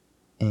heart,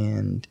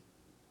 and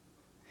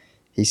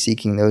he's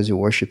seeking those who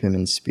worship him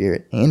in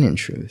spirit and in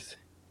truth.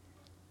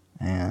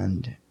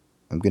 And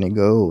I'm going to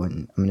go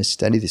and I'm going to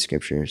study the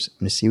scriptures. I'm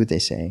going to see what they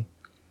say.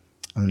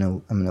 I'm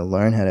going to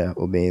learn how to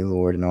obey the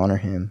Lord and honor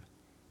him.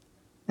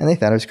 And they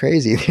thought I was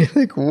crazy. They're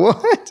like,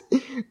 what?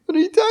 What are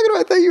you talking about?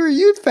 I thought you were a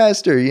youth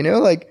pastor,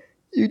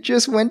 you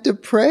just went to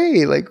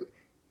pray.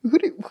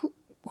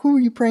 Who are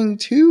you praying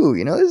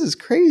to? This is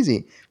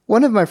crazy.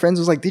 One of my friends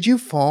was like, did you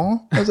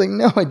fall? I was like,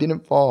 no, I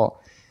didn't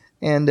fall.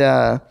 And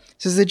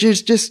says,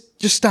 just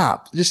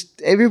stop. Just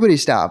everybody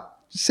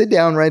stop. Just sit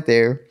down right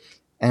there,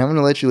 and I'm going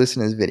to let you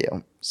listen to this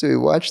video. So we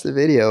watched the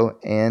video,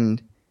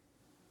 and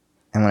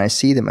when I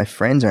see that my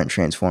friends aren't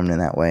transformed in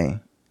that way,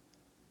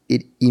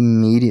 it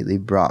immediately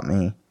brought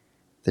me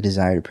the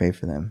desire to pray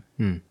for them.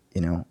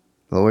 The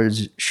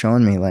Lord's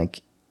shown me,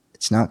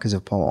 it's not because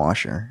of Paul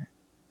Washer.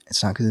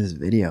 It's not because of this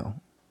video.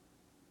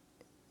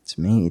 It's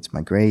me. It's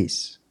my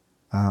grace.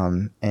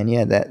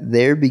 That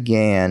there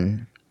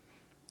began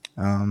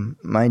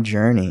my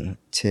journey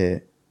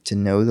to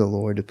know the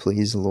Lord, to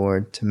please the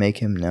Lord, to make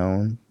him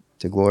known,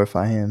 to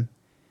glorify him,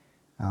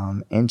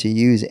 and to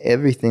use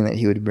everything that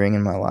he would bring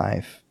in my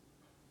life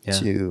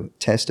to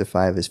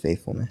testify of his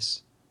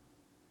faithfulness.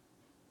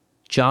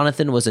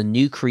 Jonathan was a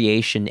new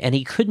creation, and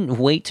he couldn't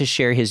wait to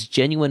share his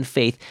genuine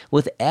faith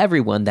with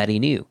everyone that he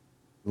knew.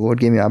 The Lord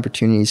gave me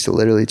opportunities to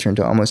literally turn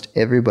to almost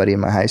everybody in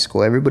my high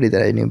school, everybody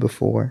that I knew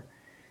before,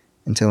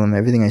 and tell them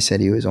everything I said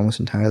to you was almost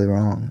entirely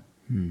wrong.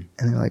 And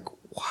they're like,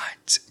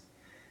 what?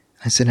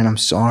 I said, and I'm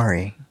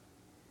sorry.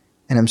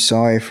 And I'm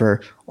sorry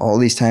for all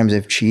these times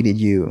I've cheated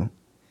you.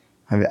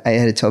 I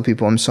had to tell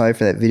people, I'm sorry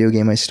for that video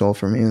game I stole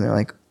from you. And they're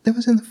like, that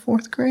was in the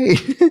 4th grade.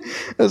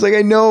 I was like,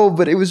 I know,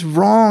 but it was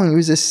wrong. It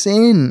was a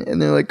sin.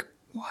 And they're like,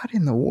 what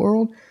in the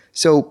world?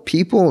 So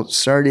people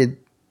started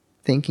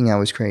thinking I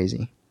was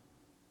crazy.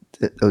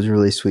 Those were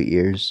really sweet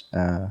years.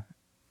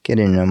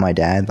 Getting to know my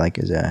dad like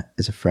as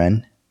a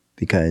friend,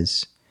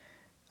 because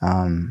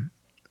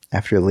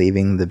after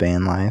leaving the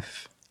band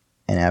life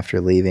and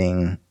after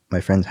leaving my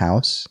friend's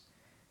house,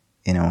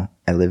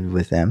 I lived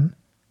with them.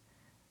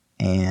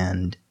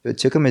 And it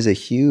took them as a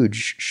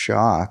huge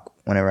shock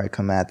whenever I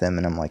come at them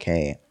and I'm like,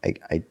 hey,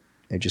 I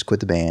just quit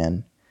the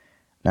band.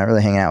 Not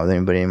really hanging out with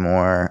anybody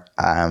anymore.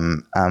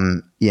 I'm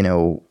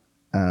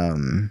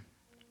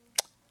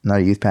not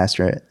a youth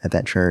pastor at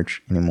that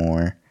church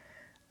anymore.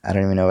 I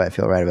don't even know if I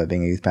feel right about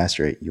being a youth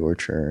pastor at your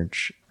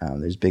church.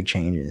 There's big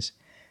changes.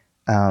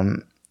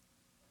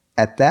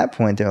 At that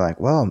point, they're like,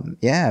 well,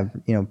 yeah,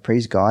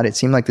 praise God. It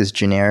seemed like this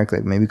generic,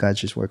 like maybe God's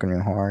just working on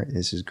your heart.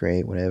 This is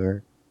great,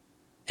 whatever.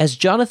 As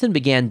Jonathan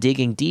began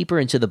digging deeper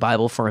into the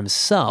Bible for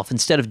himself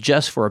instead of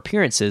just for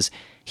appearances,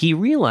 he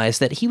realized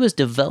that he was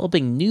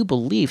developing new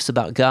beliefs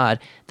about God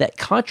that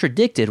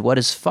contradicted what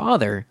his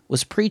father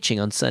was preaching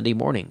on Sunday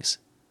mornings.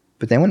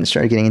 But then when it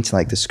started getting into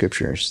like the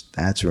scriptures,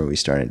 that's where we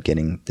started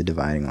getting the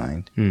dividing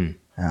line.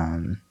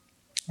 And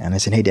I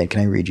said, hey, Dad,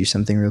 can I read you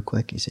something real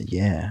quick? He said,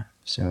 yeah.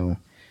 So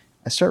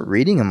I start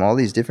reading him all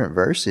these different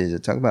verses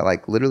that talk about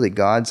like literally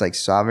God's like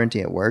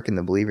sovereignty at work in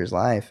the believer's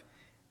life.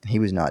 And he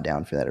was not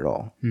down for that at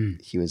all.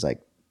 He was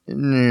like,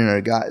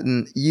 no, God,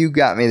 you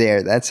got me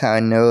there. That's how I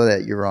know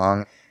that you're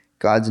wrong.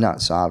 God's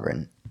not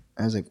sovereign.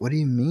 I was like, what do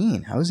you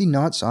mean? How is he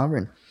not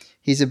sovereign?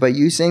 He said, by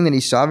you saying that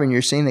he's sovereign,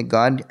 you're saying that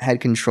God had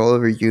control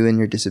over you and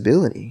your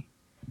disability.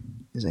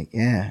 He's like,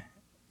 yeah,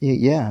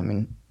 I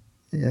mean,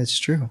 yeah, that's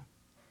true.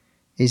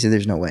 He said,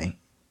 there's no way.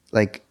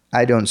 Like,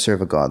 I don't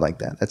serve a God like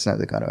that. That's not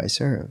the God I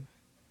serve.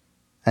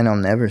 And I'll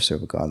never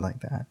serve a God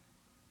like that.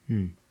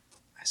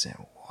 I said,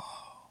 whoa.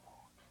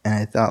 And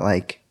I thought,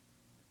 like,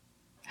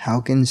 how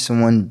can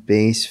someone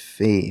base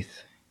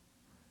faith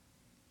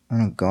on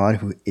a God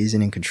who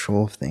isn't in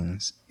control of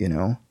things,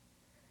 And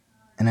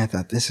I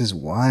thought, this is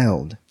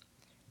wild.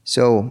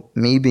 So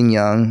me being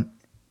young,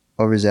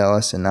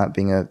 overzealous, and not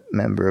being a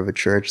member of a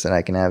church that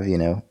I can have,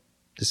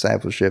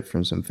 discipleship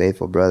from some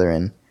faithful brother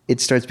in, it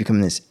starts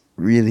becoming this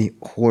really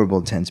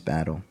horrible, tense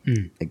battle,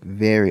 like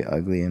very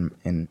ugly.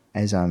 And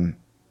as I'm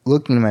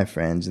looking at my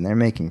friends and they're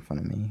making fun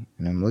of me,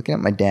 and I'm looking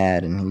at my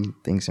dad and he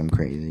thinks I'm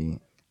crazy,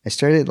 I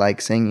started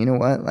like saying, you know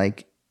what,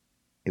 like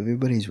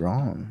everybody's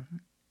wrong.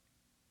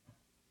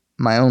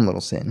 My own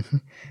little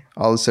sin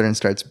all of a sudden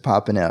starts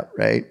popping up,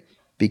 right?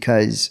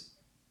 Because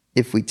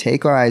if we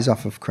take our eyes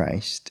off of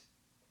Christ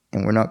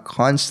and we're not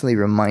constantly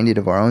reminded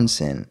of our own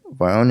sin,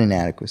 of our own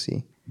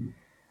inadequacy,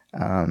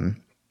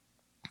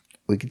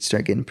 we could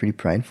start getting pretty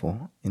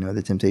prideful.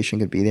 The temptation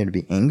could be there to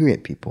be angry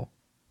at people.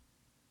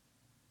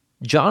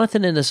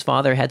 Jonathan and his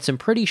father had some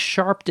pretty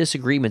sharp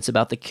disagreements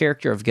about the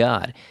character of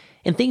God,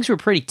 and things were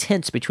pretty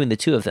tense between the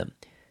two of them.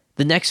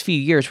 The next few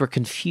years were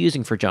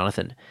confusing for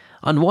Jonathan.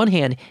 On one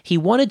hand, he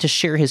wanted to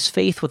share his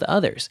faith with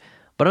others,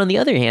 but on the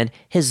other hand,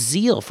 his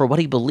zeal for what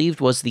he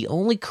believed was the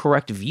only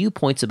correct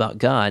viewpoints about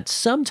God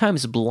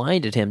sometimes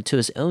blinded him to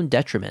his own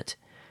detriment.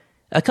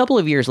 A couple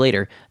of years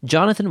later,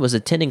 Jonathan was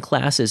attending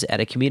classes at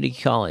a community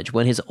college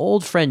when his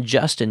old friend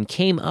Justin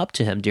came up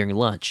to him during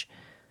lunch.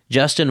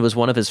 Justin was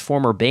one of his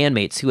former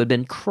bandmates who had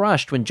been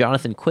crushed when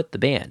Jonathan quit the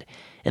band,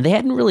 and they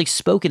hadn't really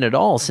spoken at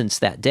all since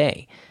that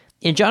day.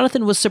 And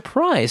Jonathan was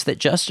surprised that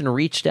Justin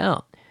reached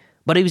out.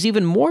 But he was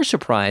even more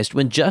surprised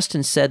when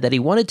Justin said that he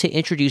wanted to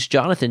introduce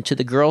Jonathan to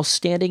the girl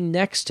standing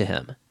next to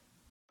him.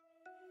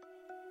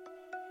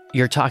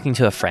 You're talking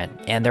to a friend,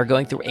 and they're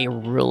going through a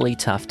really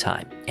tough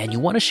time, and you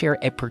want to share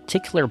a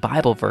particular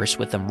Bible verse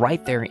with them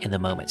right there in the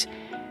moment.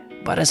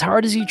 But as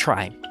hard as you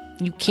try,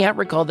 you can't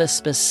recall the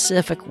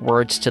specific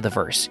words to the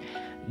verse.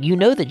 You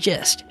know the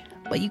gist,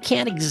 but you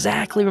can't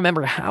exactly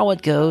remember how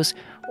it goes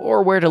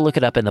or where to look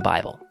it up in the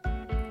Bible.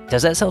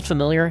 Does that sound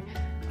familiar?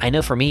 I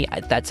know for me,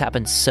 that's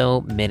happened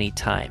so many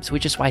times,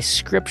 which is why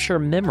scripture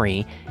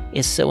memory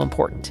is so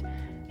important.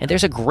 And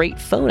there's a great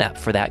phone app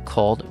for that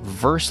called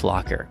Verse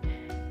Locker.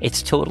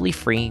 It's totally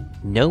free,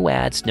 no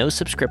ads, no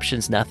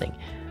subscriptions, nothing.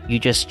 You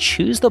just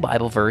choose the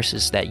Bible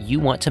verses that you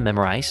want to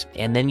memorize,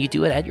 and then you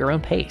do it at your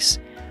own pace.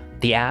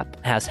 The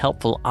app has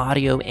helpful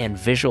audio and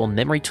visual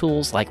memory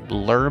tools like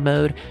blur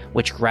mode,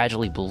 which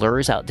gradually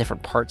blurs out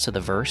different parts of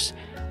the verse,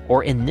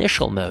 or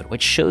initial mode,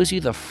 which shows you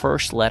the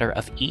first letter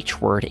of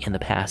each word in the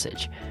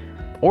passage.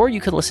 Or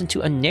you could listen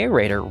to a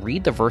narrator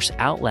read the verse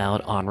out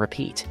loud on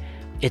repeat.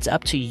 It's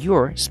up to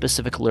your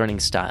specific learning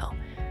style.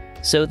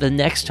 So the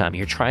next time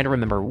you're trying to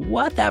remember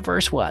what that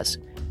verse was,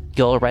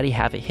 you'll already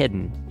have it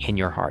hidden in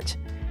your heart.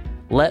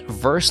 Let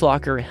Verse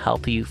Locker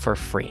help you for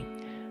free.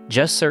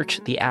 Just search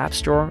the App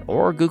Store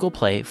or Google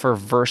Play for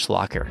Verse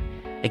Locker.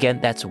 Again,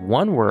 that's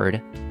one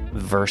word,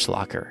 Verse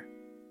Locker.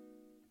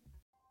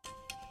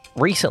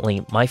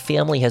 Recently, my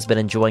family has been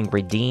enjoying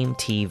Redeem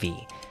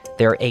TV.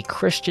 They're a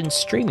Christian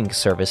streaming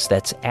service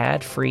that's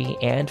ad-free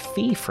and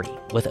fee-free,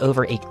 with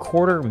over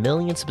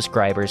 250,000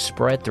 subscribers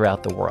spread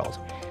throughout the world.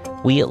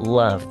 We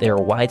love their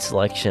wide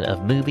selection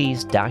of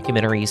movies,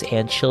 documentaries,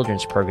 and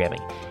children's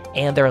programming,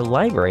 and their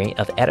library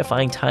of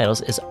edifying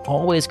titles is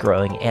always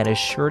growing and is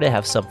sure to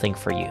have something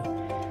for you.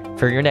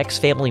 For your next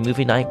family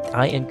movie night,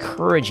 I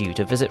encourage you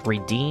to visit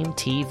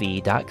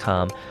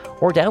redeemtv.com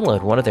or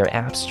download one of their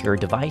apps to your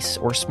device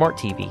or smart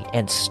TV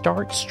and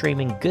start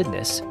streaming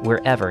goodness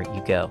wherever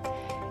you go.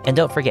 And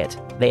don't forget,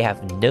 they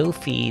have no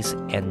fees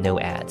and no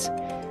ads.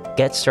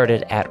 Get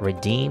started at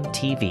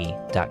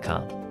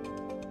redeemtv.com.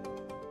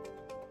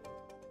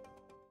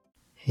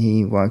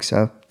 He walks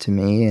up to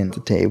me at the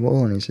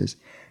table and he says,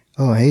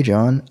 "Oh, hey,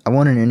 John, I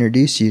wanted to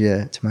introduce you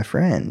to my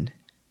friend."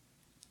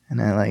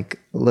 And I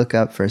look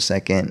up for a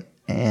second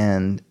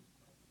and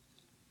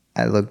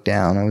I looked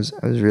down. I was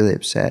really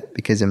upset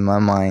because in my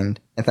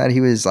mind, I thought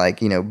he was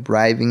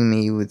bribing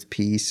me with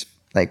peace,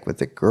 with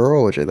a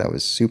girl, which I thought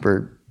was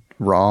super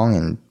wrong.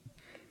 And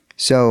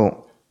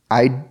so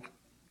I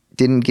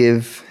didn't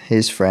give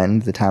his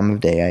friend the time of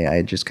day.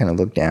 I just kind of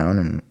looked down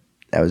and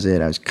that was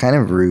it. I was kind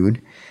of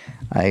rude.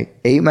 I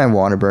ate my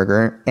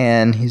Whataburger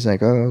and he's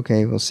like, "Oh,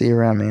 okay, we'll see you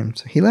around, man."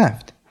 So he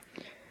left.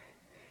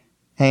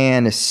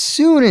 And as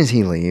soon as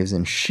he leaves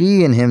and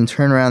she and him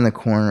turn around the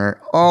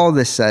corner, all of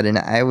a sudden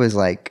I was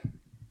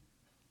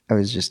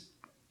just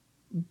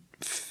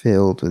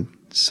filled with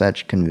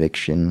such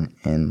conviction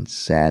and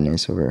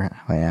sadness over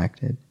how I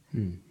acted.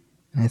 And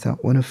I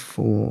thought, what a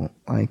fool.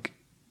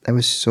 That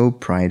was so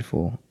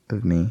prideful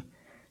of me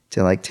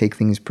to take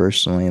things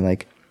personally.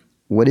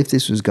 What if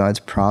this was God's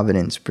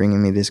providence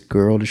bringing me this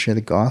girl to share the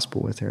gospel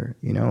with her?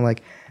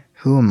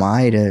 Who am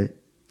I to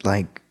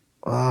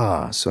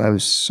so I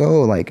was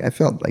so I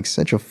felt like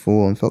such a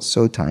fool and felt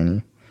so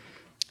tiny.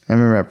 I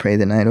remember I prayed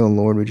that night, "Oh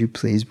Lord, would you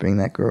please bring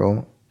that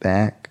girl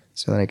back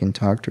so that I can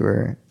talk to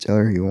her, tell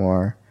her who you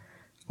are.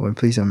 Lord,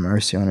 please have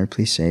mercy on her,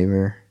 please save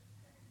her."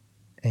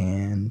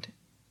 And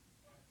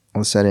all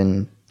of a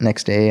sudden,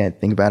 next day I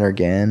think about her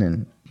again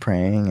and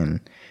praying and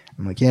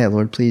I'm like, "Yeah,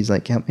 Lord, please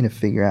help me to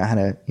figure out how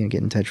to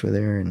get in touch with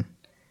her," and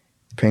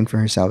praying for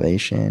her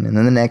salvation. And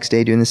then the next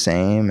day doing the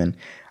same. And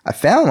I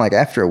found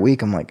after a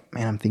week, I'm like,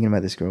 man, I'm thinking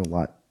about this girl a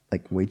lot,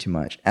 way too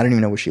much. I don't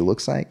even know what she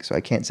looks like. So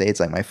I can't say it's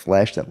my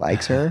flesh that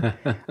likes her.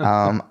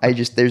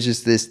 There's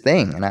just this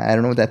thing and I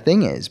don't know what that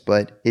thing is,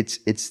 but it's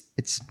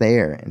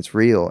there and it's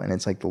real. And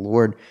it's the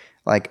Lord,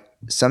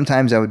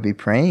 sometimes I would be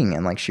praying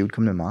and she would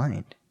come to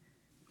mind.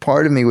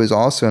 Part of me was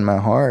also in my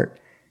heart,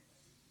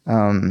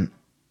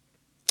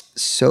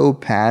 so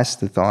past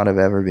the thought of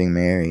ever being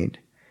married,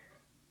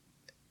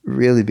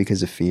 really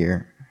because of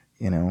fear,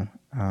 and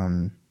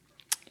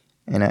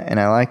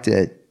I like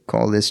to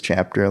call this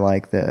chapter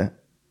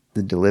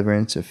the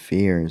deliverance of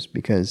fears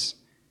because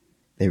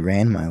they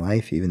ran my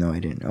life even though I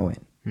didn't know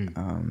it.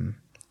 And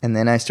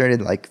then I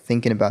started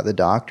thinking about the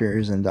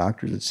doctors, and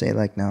doctors would say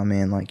 "No,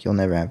 man, you'll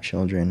never have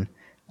children."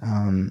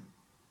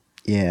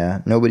 Yeah,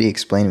 nobody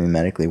explained to me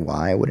medically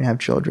why I wouldn't have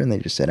children. They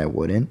just said I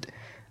wouldn't.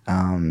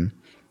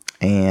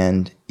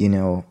 And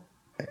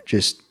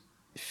just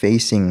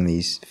facing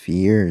these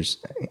fears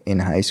in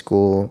high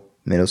school,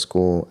 middle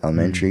school,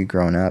 elementary,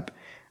 growing up,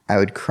 I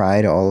would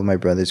cry to all of my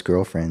brother's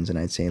girlfriends and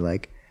I'd say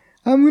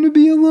 "I'm going to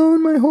be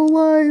alone my whole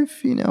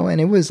life,"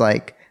 and it was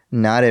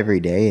not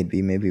every day. It'd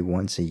be maybe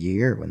once a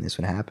year when this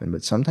would happen.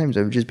 But sometimes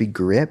I would just be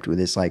gripped with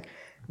this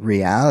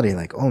reality,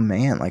 oh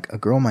man, a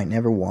girl might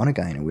never want a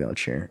guy in a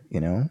wheelchair,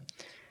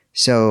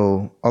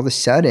 So all of a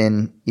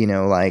sudden,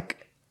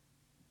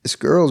 this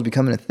girl's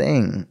becoming a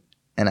thing.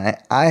 And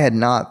I had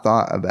not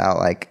thought about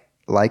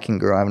liking a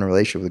girl, having a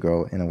relationship with a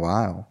girl in a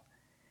while.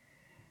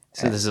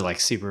 So this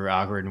is super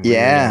awkward and weird.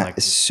 Yeah,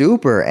 And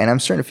super. And I'm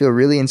starting to feel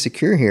really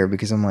insecure here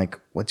because I'm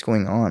what's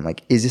going on?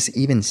 Is this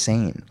even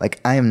sane?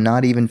 I am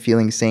not even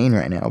feeling sane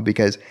right now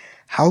because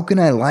how can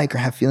I or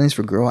have feelings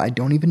for a girl I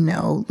don't even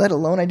know, let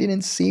alone I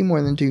didn't see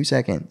more than 2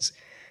 seconds?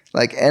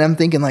 And I'm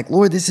thinking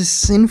Lord, this is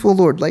sinful,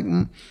 Lord.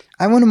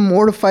 I want to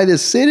mortify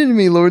this sin in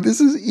me, Lord.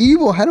 This is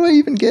evil. How do I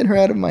even get her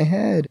out of my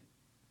head?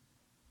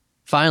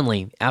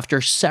 Finally, after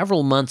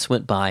several months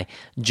went by,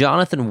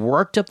 Jonathan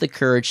worked up the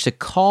courage to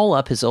call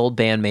up his old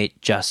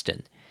bandmate,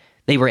 Justin.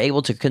 They were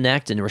able to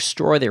connect and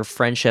restore their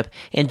friendship,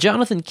 and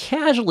Jonathan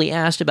casually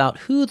asked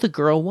about who the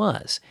girl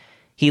was.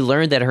 He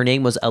learned that her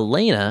name was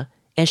Elena,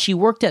 and she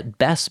worked at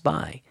Best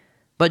Buy.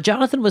 But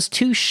Jonathan was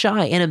too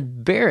shy and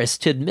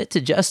embarrassed to admit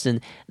to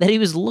Justin that he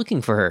was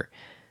looking for her.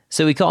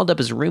 So he called up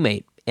his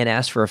roommate and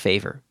asked for a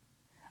favor.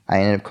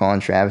 I ended up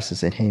calling Travis and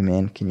said, "Hey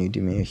man, can you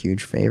do me a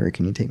huge favor?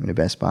 Can you take me to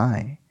Best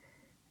Buy?"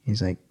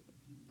 He's like,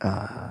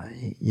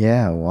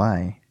 "Yeah,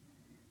 why?"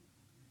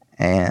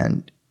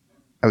 And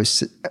I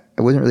wasn't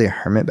really a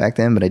hermit back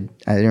then, but I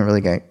didn't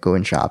really go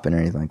in shopping or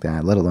anything like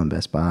that, let alone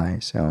Best Buy.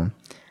 So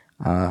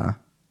I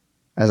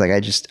was like, I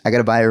got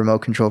to buy a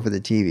remote control for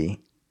the TV.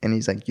 And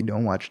he's like, you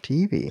don't watch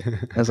TV.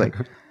 I was like,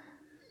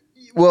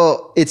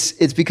 well, it's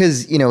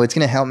because, it's going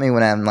to help me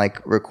when I'm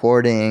like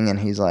recording. And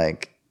he's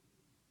like,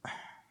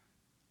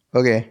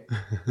 okay,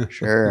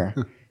 sure.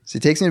 So he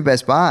takes me to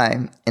Best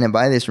Buy and I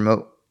buy this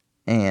remote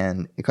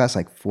and it costs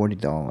like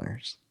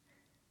 $40.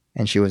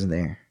 And she wasn't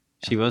there.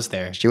 She was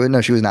there. She was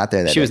not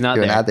there. She was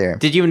not there.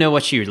 Did you know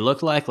what she would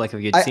look like? Like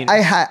if you'd seen her?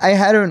 I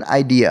had an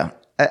idea.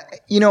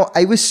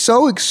 I was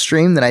so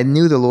extreme that I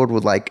knew the Lord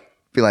would like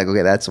be like,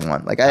 okay, that's the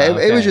one. Like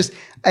it was just,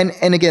 and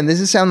again, this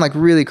is sound like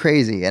really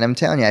crazy. And I'm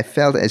telling you, I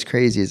felt as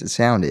crazy as it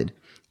sounded.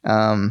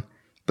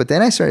 But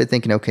then I started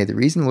thinking, okay, the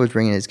reason the Lord's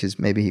bringing it is because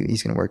maybe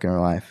he's going to work in her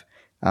life.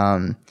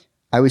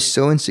 I was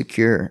so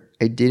insecure.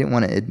 I didn't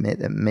want to admit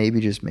that maybe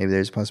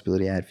there's a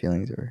possibility I had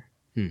feelings of her.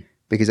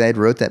 Because I had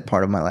wrote that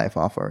part of my life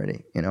off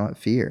already,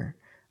 fear.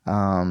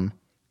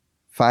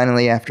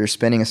 Finally, after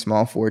spending a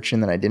small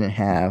fortune that I didn't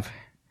have,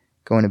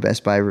 going to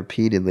Best Buy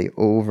repeatedly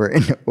over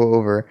and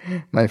over,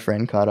 my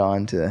friend caught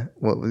on to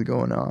what was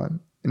going on.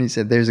 And he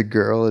said, there's a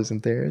girl,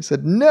 isn't there? I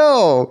said,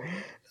 no,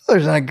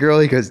 there's not a girl.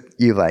 He goes,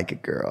 you like a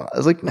girl. I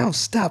was like, no,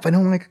 stop. I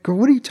don't like a girl.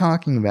 What are you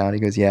talking about? He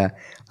goes, yeah,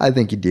 I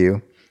think you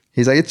do.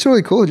 He's like, it's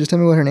really cool. Just tell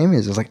me what her name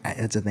is. I was like,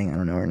 that's the thing. I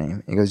don't know her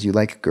name. He goes, you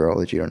like a girl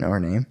that you don't know her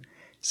name? I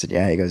said,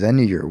 yeah. He goes, I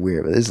knew you were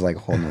weird, but this is like a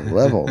whole new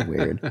level of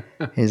weird.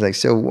 He's like,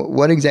 so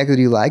what exactly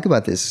do you like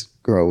about this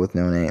girl with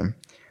no name?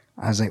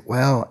 I was like,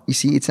 well, you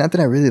see, it's not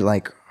that I really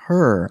like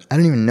her. I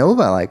don't even know if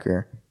I like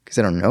her because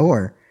I don't know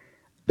her.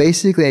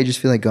 Basically, I just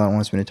feel like God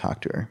wants me to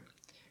talk to her.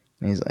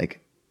 And he's like,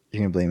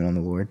 you're going to blame it on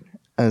the Lord?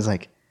 I was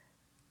like,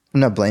 I'm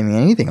not blaming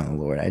anything on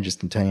the Lord. I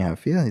just am telling you how I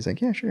feel. He's like,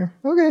 yeah, sure.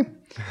 Okay.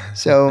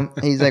 So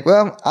he's like,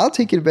 well, I'll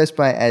take you to Best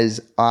Buy as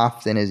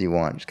often as you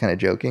want. Just kind of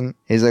joking.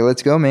 He's like,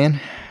 let's go,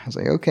 man. I was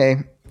like, okay.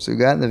 So we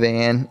got in the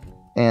van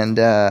and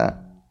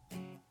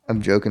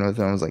I'm joking with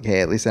him. I was like,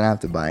 hey, at least I don't have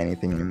to buy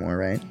anything anymore,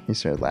 right? He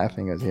started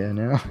laughing. He goes, yeah,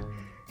 no.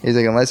 He's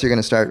like, unless you're going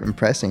to start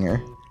impressing her.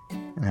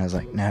 And I was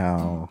like,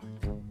 no.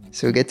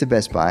 So we get to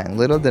Best Buy. And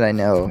little did I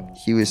know,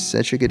 he was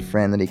such a good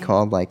friend that he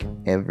called like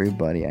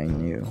everybody I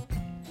knew.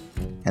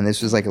 And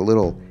this was like a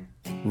little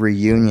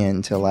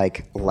reunion to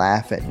like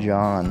laugh at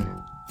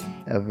John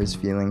of his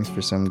feelings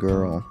for some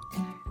girl.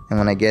 And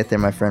when I get there,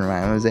 my friend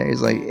Ryan was there.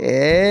 He's like,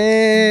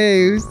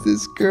 hey, who's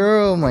this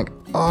girl? I'm like,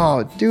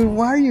 oh, dude,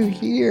 why are you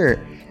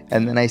here?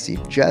 And then I see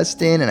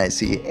Justin and I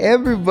see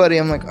everybody.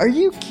 I'm like, are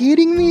you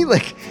kidding me?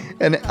 Like,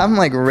 and I'm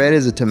like red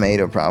as a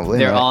tomato probably.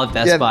 They're like, all at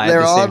Best Buy.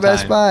 They're all at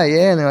Best time. Buy,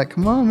 yeah. And they're like,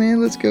 come on,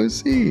 man, let's go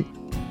see.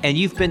 And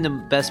you've been to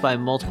Best Buy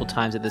multiple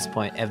times at this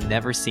point. Have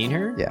never seen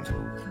her? Yeah.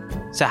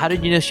 So how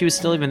did you know she was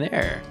still even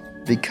there?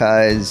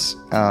 Because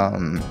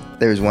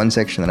there was one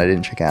section that I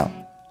didn't check out.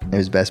 It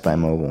was Best Buy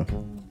Mobile.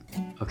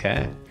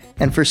 Okay.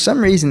 And for some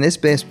reason, this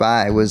Best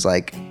Buy was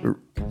like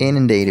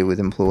inundated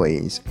with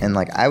employees. And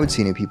like I would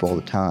see new people all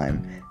the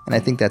time. And I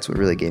think that's what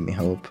really gave me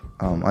hope,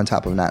 on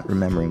top of not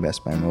remembering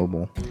Best Buy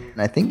Mobile.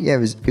 And I think, yeah, it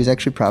was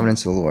actually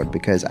providence of the Lord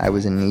because I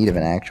was in need of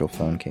an actual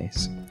phone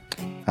case.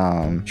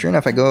 Sure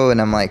enough, I go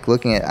and I'm like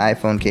looking at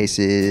iPhone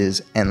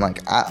cases and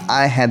like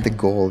I had the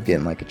goal of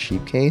getting like a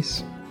cheap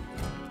case.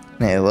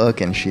 And I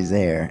look and she's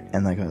there.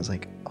 And like I was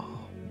like,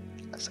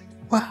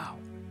 wow.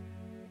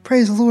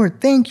 Praise the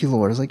Lord. Thank you,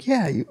 Lord. I was like,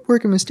 yeah, you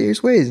work in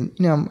mysterious ways. And,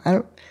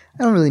 I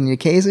don't really need a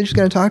case. I just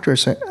got to talk to her.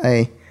 So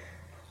I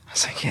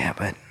was like, yeah,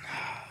 but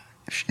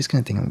she's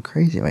going to think I'm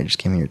crazy if I just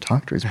came here to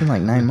talk to her. It's been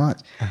like 9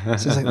 months. So I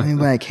was like, let me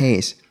buy a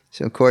case.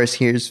 So, of course,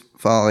 here's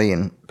folly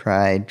and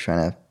pride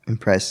trying to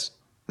impress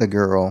the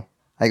girl.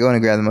 I go in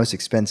and grab the most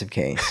expensive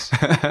case.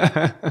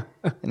 And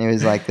it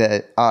was like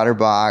the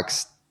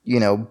OtterBox,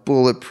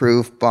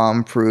 bulletproof,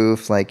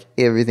 bomb-proof, like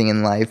everything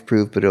in life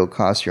proof, but it'll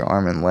cost your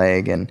arm and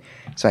leg. And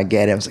so I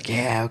get it. I was like,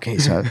 yeah, okay.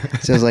 So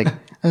I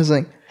was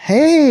like,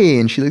 hey.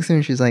 And she looks at me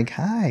and she's like,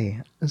 hi.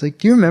 I was like,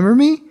 do you remember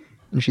me?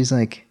 And she's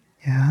like,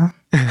 yeah.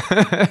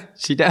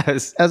 She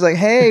does. I was like,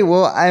 hey,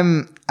 well,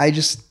 I've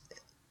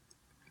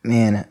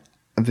been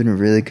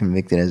really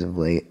convicted as of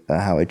late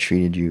how I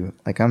treated you.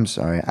 Like, I'm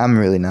sorry. I'm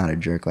really not a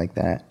jerk like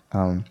that.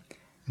 And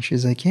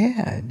she's like,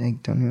 yeah,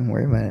 like, don't even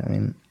worry about it. I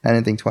mean, I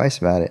didn't think twice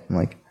about it. I'm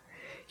like,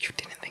 you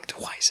didn't think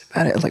twice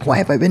about it? Like, why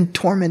have I been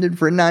tormented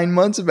for 9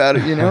 months about it,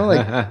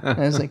 Like, and I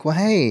was like, well,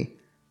 hey,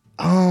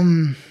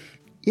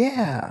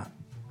 yeah,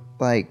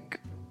 like,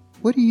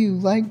 what do you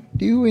like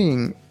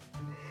doing?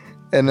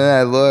 And then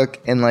I look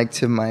and like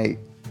to my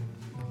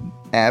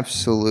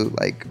absolute,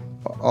 like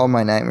all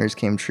my nightmares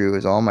came true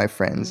as all my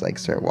friends like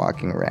start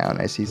walking around.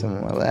 I see some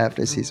on my left,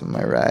 I see some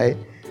on my right.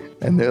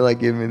 And they're like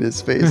giving me this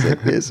face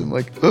like this. I'm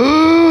like,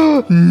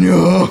 oh,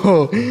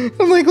 no.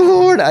 I'm like,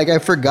 Lord, like I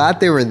forgot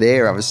they were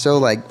there. I was so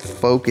like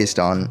focused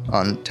on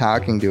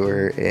talking to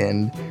her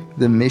and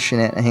the mission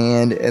at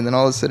hand. And then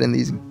all of a sudden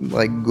these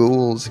like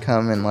ghouls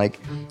come and like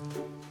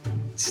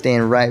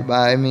stand right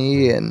by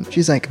me. And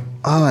she's like,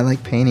 oh, I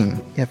like painting.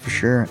 Yeah, for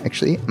sure.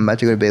 Actually, I'm about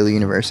to go to Baylor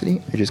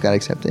University. I just got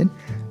accepted.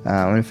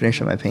 I'm going to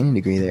finish up my painting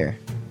degree there.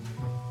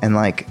 And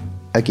like,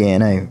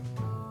 again, I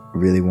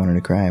really wanted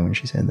to cry when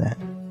she said that.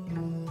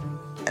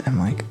 And I'm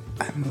like,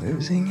 I'm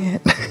losing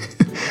it.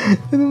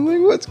 And I'm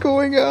like, what's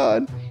going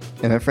on?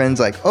 And my friend's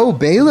like, oh,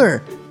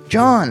 Baylor,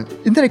 John,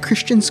 isn't that a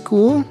Christian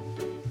school?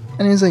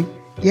 And he's like,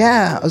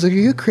 yeah. I was like, are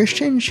you a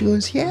Christian? She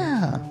goes,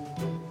 yeah.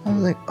 I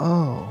was like,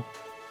 oh.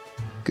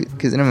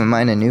 Because in my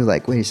mind I knew,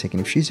 like, wait a second,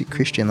 if she's a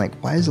Christian, like,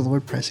 why is the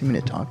Lord pressing me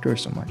to talk to her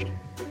so much?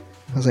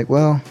 I was like,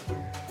 well,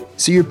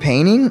 so you're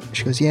painting?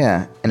 She goes,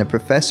 yeah. And a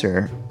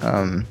professor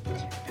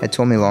had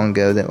told me long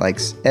ago that, like,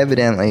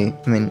 evidently,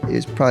 I mean,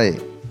 it's probably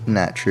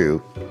not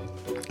true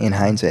in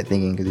hindsight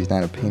thinking because he's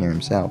not a painter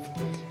himself.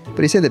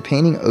 But he said that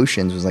painting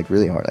oceans was, like,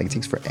 really hard. Like, it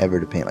takes forever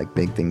to paint, like,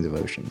 big things of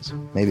oceans.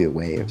 Maybe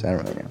waves. I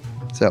don't really know.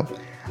 So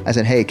I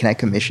said, hey, can I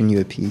commission you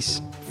a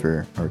piece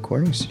for a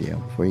recording studio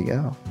before you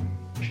go?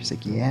 She's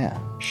like, yeah,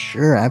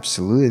 sure,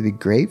 absolutely. It'd be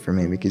great for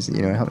me because,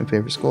 you know, help me pay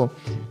for school.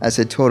 I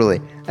said, totally.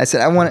 I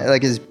said, I want it,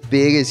 like, as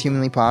big as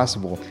humanly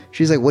possible.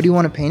 She's like, what do you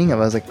want a painting of?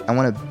 I was like, I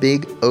want a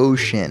big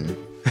ocean.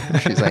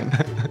 She's like,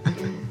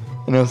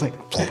 and I was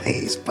like,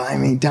 please buy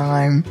me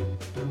time.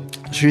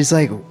 She's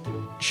like,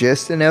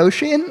 just an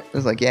ocean? I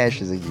was like, yeah.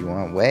 She's like, you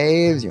want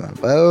waves? You want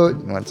a boat?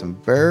 You want some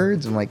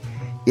birds? I'm like,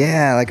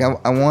 yeah, like,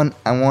 I want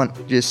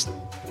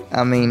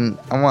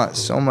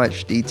so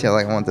much detail.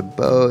 Like, I want the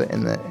boat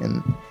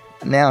and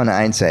now in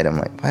hindsight, I'm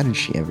like, why did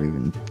she ever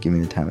even give me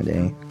the time of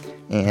day?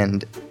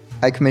 And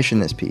I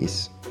commissioned this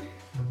piece,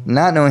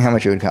 not knowing how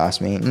much it would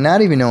cost me,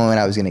 not even knowing what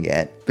I was going to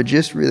get, but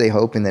just really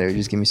hoping that it would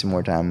just give me some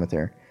more time with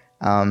her.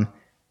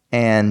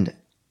 And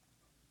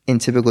in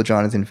typical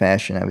Jonathan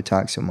fashion, I would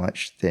talk so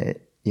much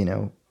that, you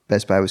know,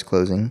 Best Buy was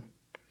closing.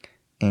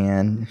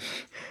 And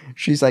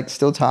she's like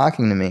still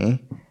talking to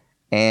me.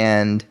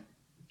 And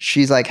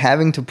she's like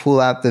having to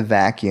pull out the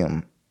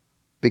vacuum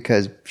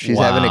because she's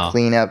having to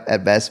clean up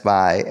at Best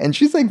Buy. And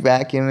she's like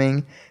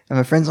vacuuming. And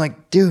my friend's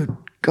like, dude,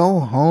 go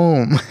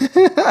home.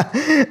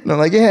 And I'm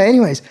like, yeah,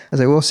 anyways. I was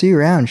like, well, see you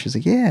around. She's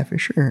like, yeah, for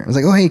sure. I was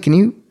like, oh, hey, can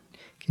you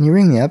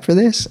ring me up for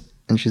this?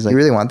 And she's like, you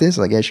really want this?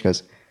 I'm like, yeah. She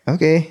goes,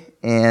 okay.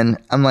 And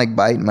I'm like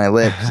biting my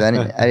lips.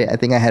 I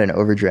think I had an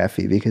overdraft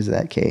fee because of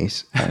that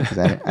case. Because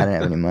I didn't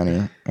have any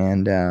money.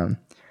 And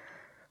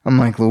I'm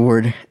like,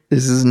 Lord,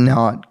 this is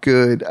not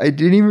good. I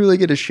didn't even really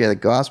get to share the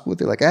gospel with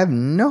her. Like, I have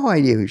no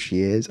idea who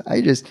she is.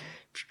 I just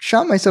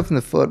shot myself in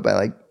the foot by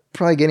like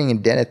probably getting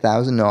in debt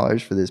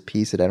 $1,000 for this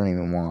piece that I don't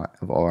even want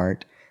of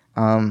art.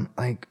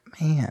 Like,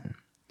 man.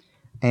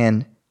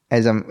 And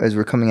as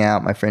we're coming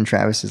out, my friend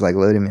Travis is like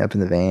loading me up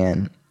in the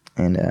van,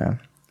 and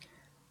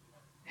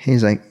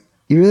he's like,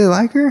 you really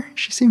like her?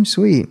 She seems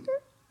sweet.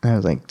 And I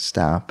was like,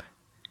 stop.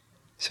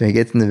 So he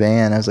gets in the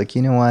van. I was like,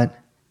 you know what?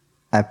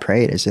 I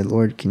prayed. I said,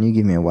 Lord, can you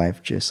give me a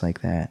wife just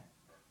like that?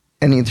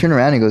 And he turned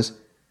around and he goes,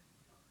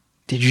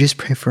 did you just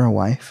pray for a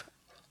wife?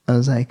 I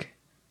was like,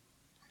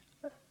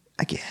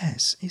 I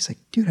guess. He's like,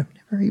 dude, I've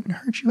never even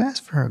heard you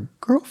ask for a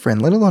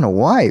girlfriend, let alone a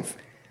wife.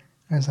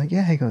 I was like,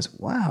 yeah. He goes,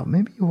 wow,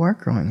 maybe you are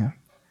growing up.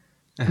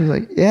 I was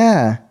like,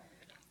 yeah.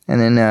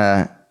 And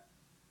then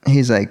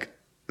he's like,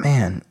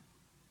 man,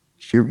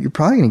 you're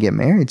probably going to get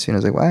married soon. I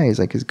was like, why? He's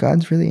like, because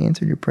God's really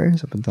answered your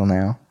prayers up until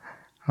now.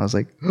 I was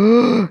like,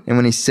 and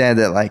when he said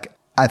that, like,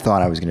 I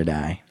thought I was going to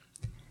die.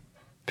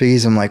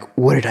 Because I'm like,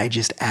 what did I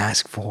just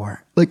ask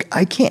for? Like,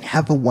 I can't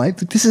have a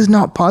wife. Like, this is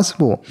not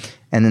possible.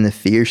 And then the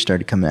fear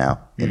started coming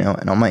out, you know,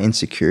 and all my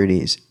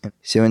insecurities.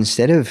 So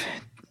instead of,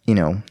 you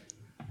know,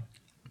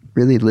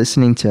 really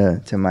listening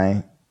to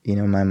my, you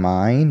know, my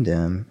mind,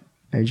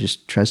 I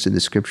just trusted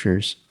the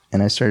scriptures,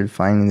 and I started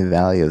finding the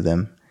value of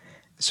them.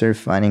 I started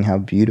finding how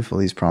beautiful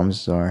these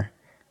promises are,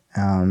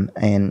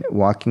 and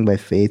walking by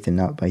faith and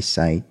not by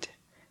sight,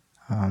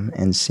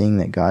 and seeing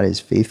that God is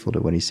faithful to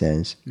what he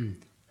says.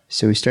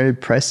 So we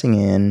started pressing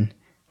in.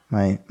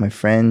 My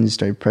friends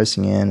started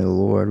pressing in to the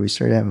Lord. We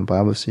started having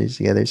Bible studies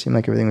together. It seemed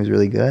like everything was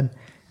really good.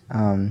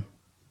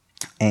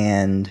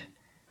 And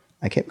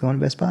I kept going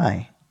to Best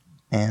Buy.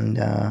 And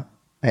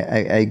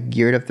I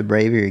geared up the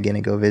bravery again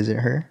to go visit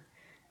her.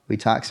 We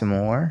talked some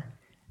more.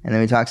 And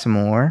then we talked some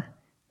more.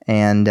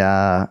 And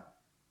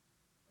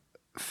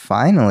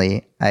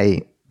finally,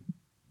 I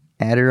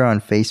added her on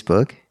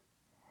Facebook.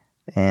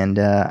 And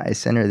I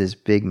sent her this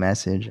big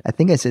message. I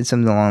think I said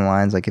something along the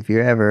lines like, if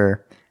you're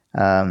ever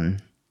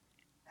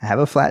have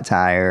a flat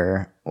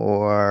tire,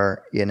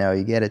 or, you know,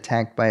 you get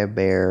attacked by a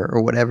bear,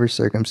 or whatever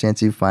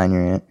circumstance you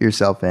find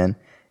yourself in,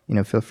 you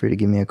know, feel free to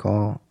give me a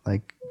call.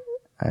 Like,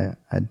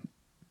 I'd,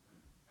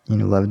 you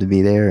know, love to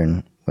be there,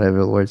 and whatever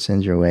the Lord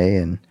sends your way,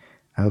 and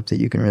I hope that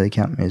you can really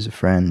count me as a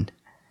friend.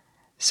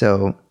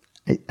 So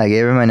I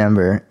gave her my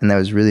number, and that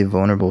was really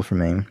vulnerable for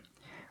me.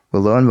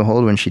 Well, lo and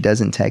behold, when she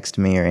doesn't text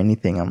me or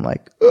anything, I'm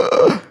like,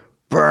 ugh,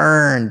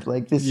 burned.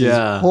 Like, this is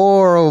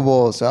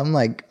horrible. So I'm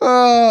like,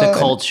 oh. The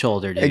cold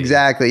shoulder, dude.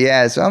 Exactly,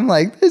 yeah. So I'm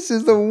like, this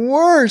is the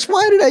worst.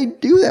 Why did I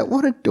do that?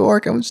 What a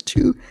dork. I was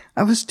too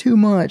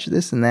much,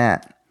 this and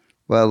that.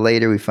 Well,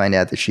 later we find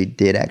out that she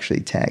did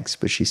actually text,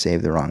 but she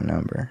saved the wrong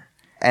number.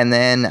 And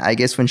then I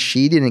guess when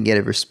she didn't get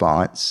a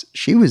response,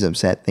 she was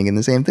upset, thinking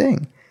the same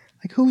thing.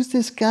 Like, who is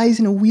this guy? He's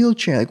in a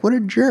wheelchair. Like, what a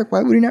jerk.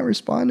 Why would he not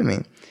respond to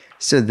me?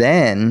 So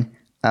then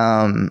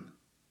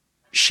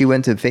she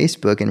went to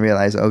Facebook and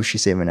realized, oh, she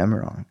saved my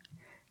number wrong.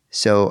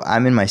 So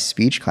I'm in my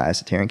speech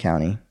class at Tarrant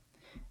County.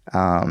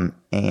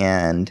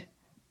 And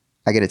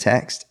I get a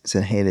text. It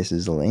said, "Hey, this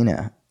is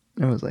Elena."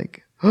 And I was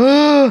like,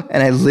 "Oh!"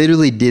 And I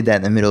literally did that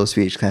in the middle of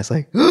speech class,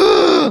 like,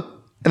 "Oh!"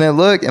 And I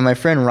looked, and my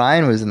friend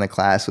Ryan was in the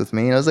class with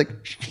me, and I was like,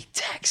 "She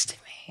texted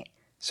me."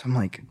 So I'm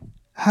like,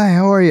 "Hi,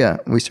 how are you?"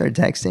 We started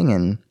texting,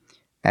 and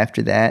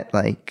after that,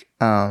 like,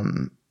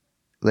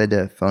 led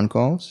to phone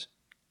calls,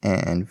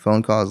 and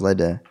phone calls led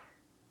to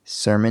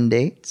sermon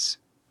dates.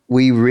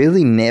 We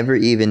really never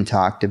even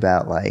talked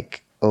about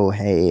like, "Oh,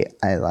 hey,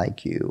 I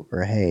like you,"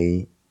 or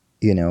 "Hey,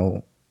 you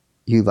know,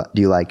 do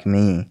you like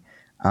me?"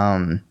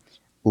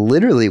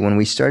 Literally, when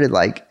we started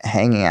like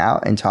hanging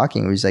out and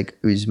talking, it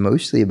was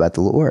mostly about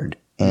the Lord,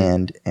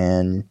 and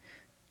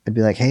I'd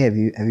be like, "Hey, have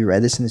you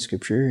read this in the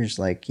scriptures?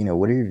 Like,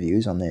 what are your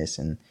views on this?"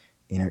 And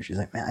she's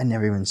like, "Man, I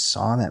never even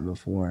saw that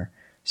before."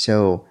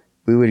 So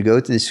we would go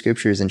through the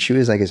scriptures, and she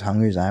was like as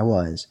hungry as I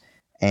was.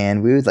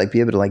 And we would like be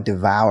able to like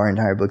devour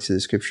entire books of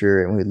the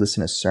scripture, and we would listen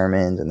to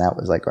sermons, and that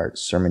was like our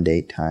sermon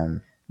date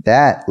time.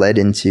 That led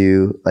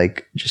into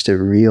like just a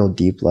real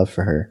deep love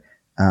for her,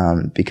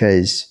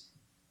 because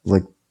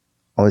like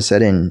all of a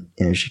sudden,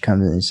 she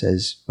comes in and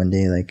says one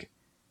day like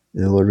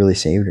the Lord really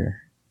saved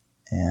her,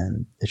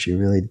 and that she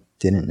really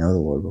didn't know the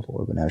Lord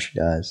before, but now she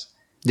does.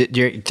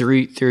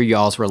 Through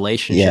y'all's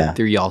relationship,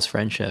 through y'all's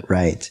friendship,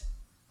 right?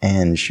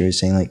 And she was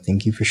saying like,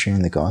 "Thank you for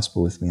sharing the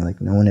gospel with me.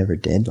 Like no one ever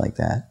did like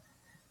that."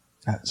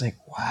 I was like,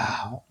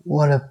 wow,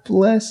 what a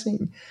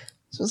blessing.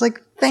 So I was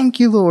like, "Thank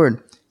you,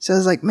 Lord." So I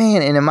was like,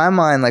 man, and in my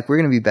mind, like, we're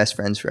going to be best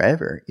friends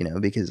forever,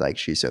 because like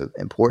she's so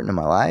important in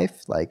my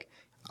life. Like,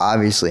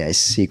 obviously I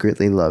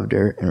secretly loved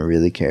her and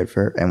really cared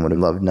for her and would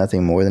have loved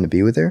nothing more than to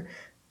be with her.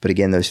 But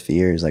again, those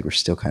fears, like, were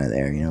still kind of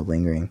there,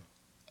 lingering.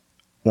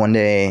 One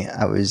day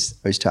I was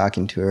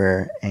talking to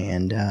her,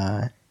 and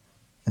I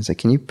was like,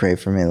 "Can you pray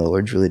for me? The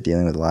Lord's really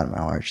dealing with a lot in my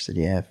heart." She said,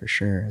 "Yeah, for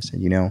sure." I said,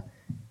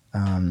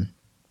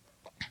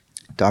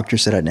 doctor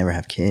said I'd never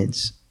have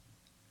kids.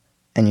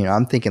 And,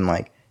 I'm thinking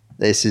like,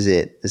 this is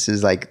it. This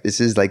is like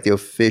the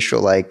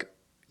official, like,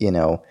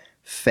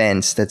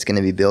 fence that's going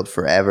to be built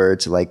forever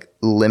to like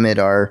limit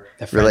our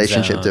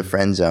relationship to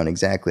friend zone.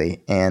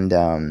 Exactly.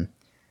 And,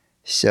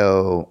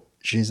 so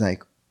she's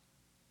like,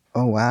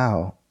 "Oh,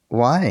 wow.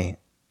 Why?" I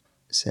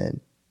said,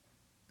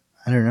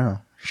 "I don't know."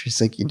 She's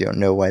like, "You don't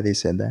know why they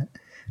said that?"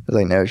 I was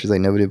like, "No." She's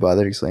like, "Nobody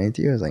bothered explaining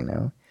to you?" I was like,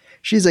 "No."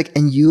 She's like,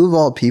 "And you of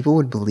all people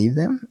would believe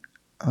them?"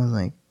 I was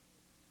like,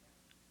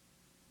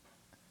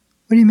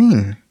 "What do you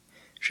mean?"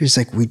 She's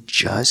like, "We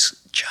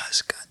just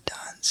got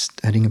done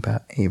studying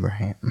about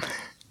Abraham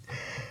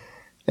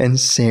and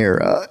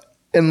Sarah,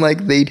 and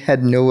like they'd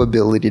had no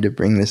ability to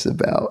bring this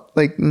about.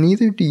 Like,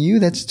 neither do you.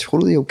 That's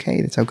totally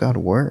okay. That's how God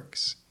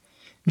works."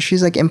 And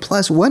she's like, "And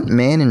plus, what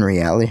man in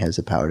reality has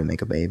the power to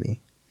make a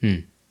baby?"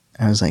 And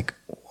I was like,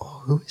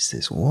 "Whoa, who is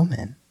this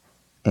woman?"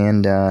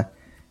 And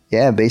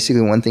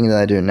basically one thing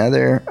led to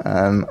another.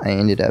 I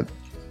ended up,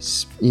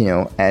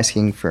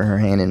 asking for her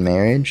hand in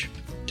marriage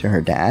to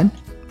her dad.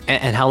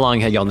 And how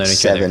long had y'all known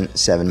each other?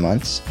 7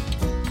 months.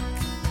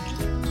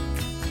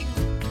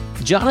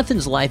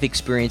 Jonathan's life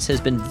experience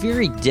has been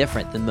very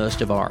different than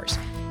most of ours.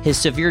 His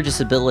severe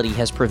disability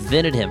has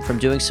prevented him from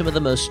doing some of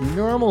the most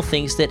normal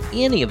things that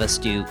any of us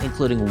do,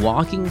 including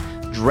walking,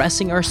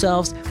 dressing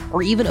ourselves,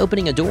 or even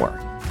opening a door.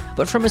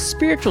 But from a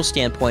spiritual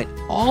standpoint,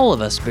 all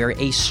of us bear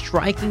a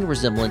striking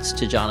resemblance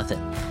to Jonathan.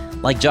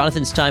 Like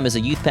Jonathan's time as a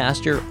youth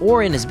pastor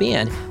or in his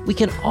band, we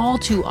can all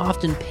too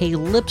often pay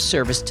lip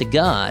service to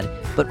God,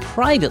 but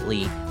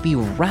privately be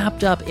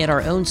wrapped up in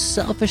our own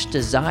selfish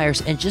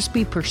desires and just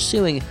be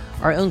pursuing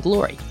our own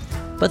glory.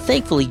 But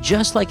thankfully,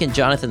 just like in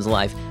Jonathan's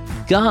life,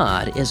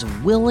 God is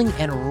willing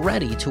and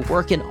ready to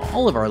work in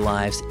all of our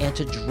lives and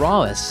to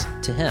draw us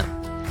to Him.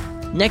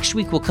 Next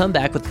week, we'll come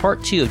back with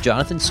part 2 of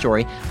Jonathan's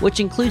story, which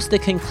includes the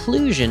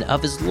conclusion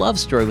of his love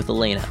story with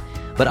Elena,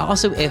 but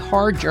also a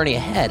hard journey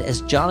ahead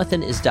as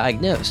Jonathan is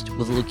diagnosed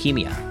with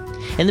leukemia.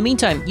 In the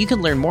meantime, you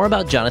can learn more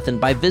about Jonathan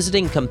by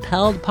visiting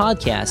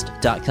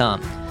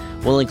compelledpodcast.com.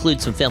 We'll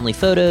include some family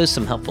photos,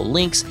 some helpful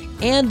links,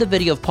 and the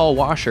video of Paul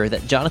Washer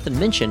that Jonathan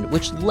mentioned,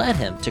 which led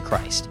him to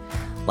Christ.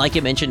 Like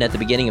I mentioned at the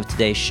beginning of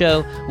today's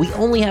show, we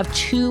only have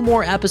 2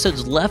 more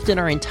episodes left in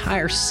our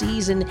entire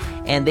season,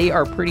 and they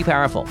are pretty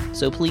powerful,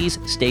 so please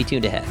stay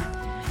tuned ahead.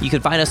 You can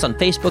find us on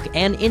Facebook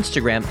and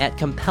Instagram at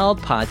Compelled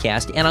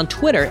Podcast and on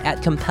Twitter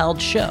at Compelled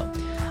Show.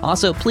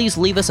 Also, please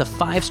leave us a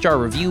 5-star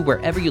review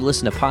wherever you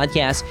listen to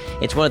podcasts.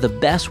 It's one of the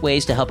best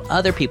ways to help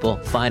other people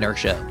find our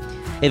show.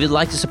 If you'd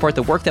like to support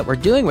the work that we're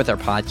doing with our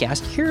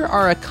podcast, here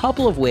are a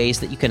couple of ways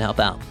that you can help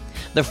out.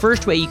 The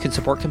first way you can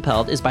support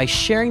Compelled is by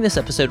sharing this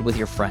episode with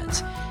your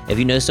friends. If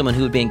you know someone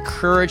who would be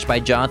encouraged by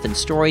Jonathan's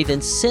story,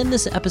 then send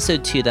this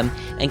episode to them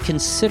and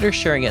consider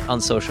sharing it on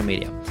social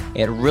media.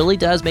 It really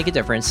does make a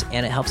difference,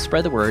 and it helps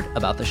spread the word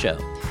about the show.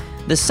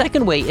 The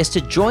second way is to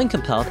join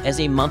Compelled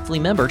as a monthly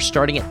member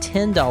starting at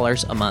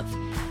 $10 a month.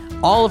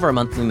 All of our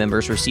monthly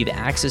members receive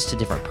access to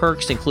different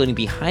perks, including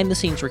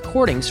behind-the-scenes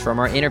recordings from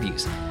our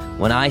interviews.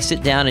 When I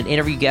sit down and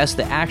interview guests,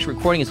 the actual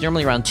recording is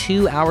normally around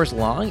 2 hours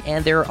long,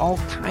 and there are all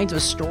kinds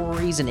of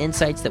stories and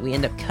insights that we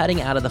end up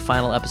cutting out of the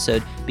final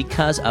episode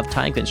because of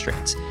time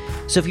constraints.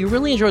 So if you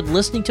really enjoyed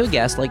listening to a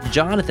guest like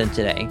Jonathan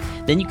today,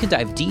 then you can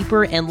dive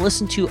deeper and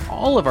listen to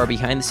all of our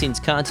behind-the-scenes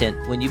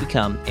content when you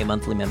become a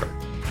monthly member.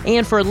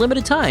 And for a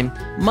limited time,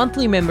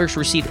 monthly members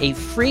receive a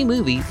free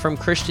movie from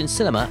Christian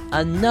Cinema,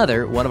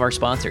 another one of our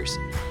sponsors.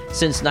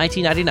 Since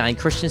 1999,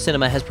 Christian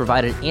Cinema has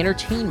provided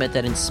entertainment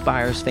that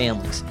inspires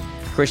families.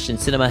 Christian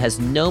Cinema has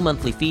no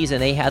monthly fees,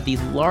 and they have the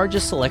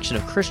largest selection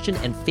of Christian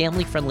and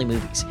family-friendly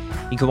movies.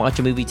 You can watch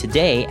a movie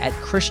today at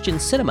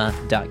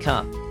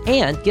christiancinema.com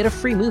and get a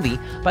free movie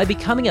by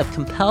becoming a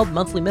compelled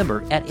monthly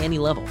member at any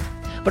level.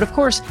 But of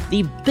course,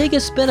 the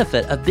biggest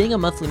benefit of being a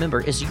monthly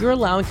member is you're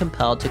allowing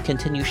Compelled to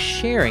continue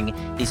sharing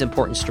these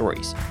important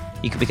stories.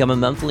 You can become a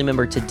monthly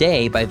member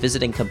today by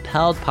visiting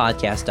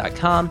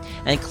compelledpodcast.com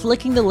and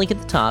clicking the link at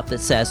the top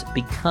that says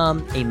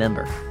Become a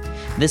Member.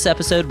 This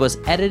episode was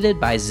edited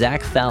by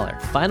Zach Fowler.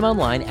 Find him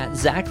online at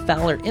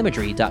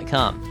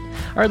zachfowlerimagery.com.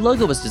 Our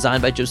logo was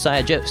designed by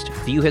Josiah Jost.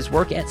 View his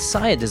work at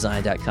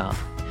siadesign.com.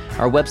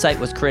 Our website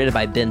was created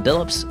by Ben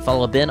Billups.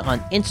 Follow Ben on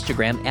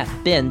Instagram at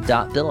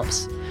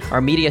ben.billups. Our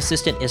media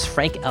assistant is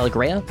Frank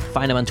Allegrea.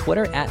 Find him on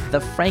Twitter at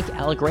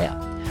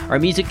 @TheFrankAllegrea. Our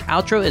music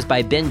outro is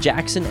by Ben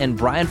Jackson and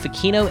Brian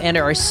Facchino, and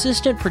our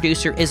assistant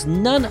producer is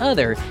none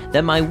other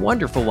than my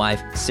wonderful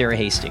wife, Sarah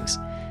Hastings.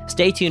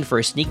 Stay tuned for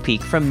a sneak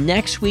peek from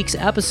next week's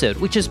episode,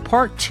 which is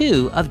part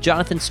 2 of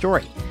Jonathan's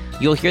story.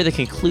 You'll hear the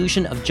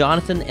conclusion of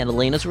Jonathan and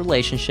Elena's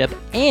relationship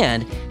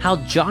and how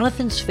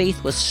Jonathan's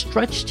faith was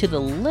stretched to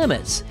the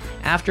limits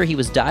after he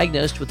was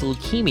diagnosed with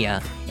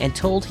leukemia and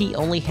told he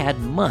only had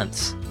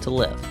months to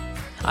live.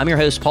 I'm your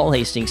host, Paul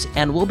Hastings,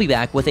 and we'll be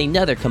back with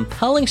another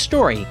compelling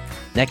story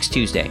next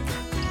Tuesday.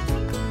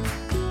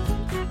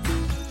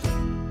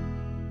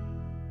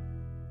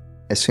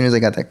 As soon as I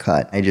got that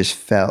cut, I just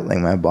felt like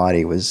my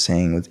body was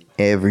saying with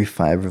every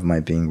fiber of my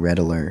being, red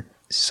alert,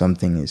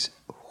 something is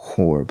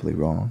horribly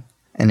wrong.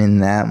 And in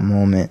that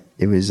moment,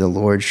 it was the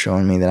Lord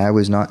showing me that I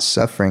was not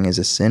suffering as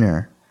a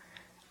sinner.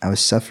 I was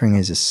suffering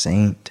as a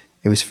saint.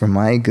 It was for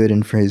my good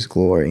and for His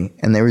glory.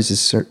 And there was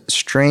this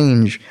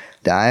strange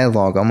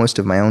dialogue, almost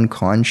of my own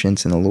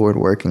conscience and the Lord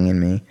working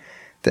in me,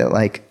 that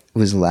like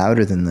was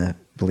louder than the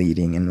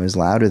bleeding and was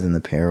louder than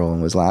the peril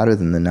and was louder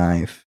than the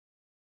knife.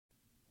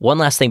 One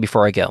last thing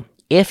before I go.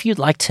 If you'd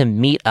like to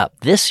meet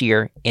up this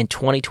year in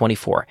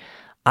 2024,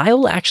 I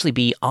will actually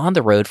be on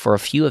the road for a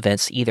few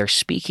events, either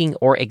speaking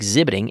or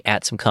exhibiting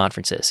at some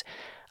conferences.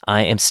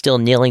 I am still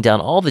nailing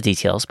down all the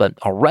details, but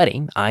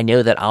already I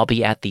know that I'll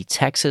be at the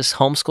Texas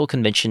Homeschool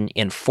Convention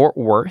in Fort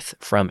Worth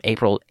from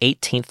April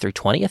 18th through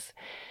 20th,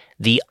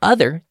 the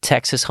other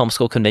Texas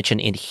Homeschool Convention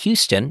in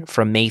Houston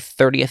from May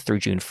 30th through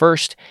June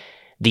 1st,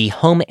 the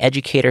Home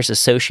Educators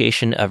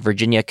Association of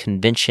Virginia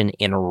Convention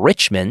in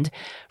Richmond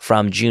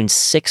from June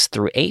 6th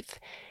through 8th,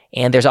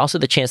 and there's also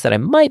the chance that I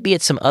might be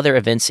at some other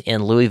events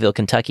in Louisville,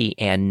 Kentucky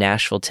and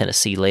Nashville,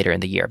 Tennessee later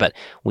in the year, but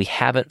we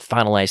haven't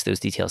finalized those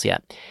details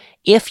yet.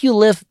 If you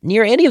live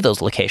near any of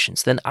those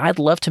locations, then I'd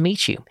love to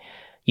meet you.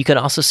 You can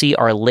also see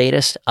our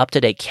latest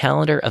up-to-date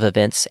calendar of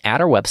events at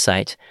our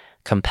website,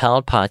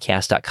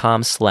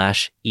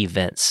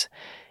 compelledpodcast.com/events.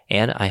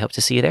 And I hope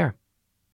to see you there.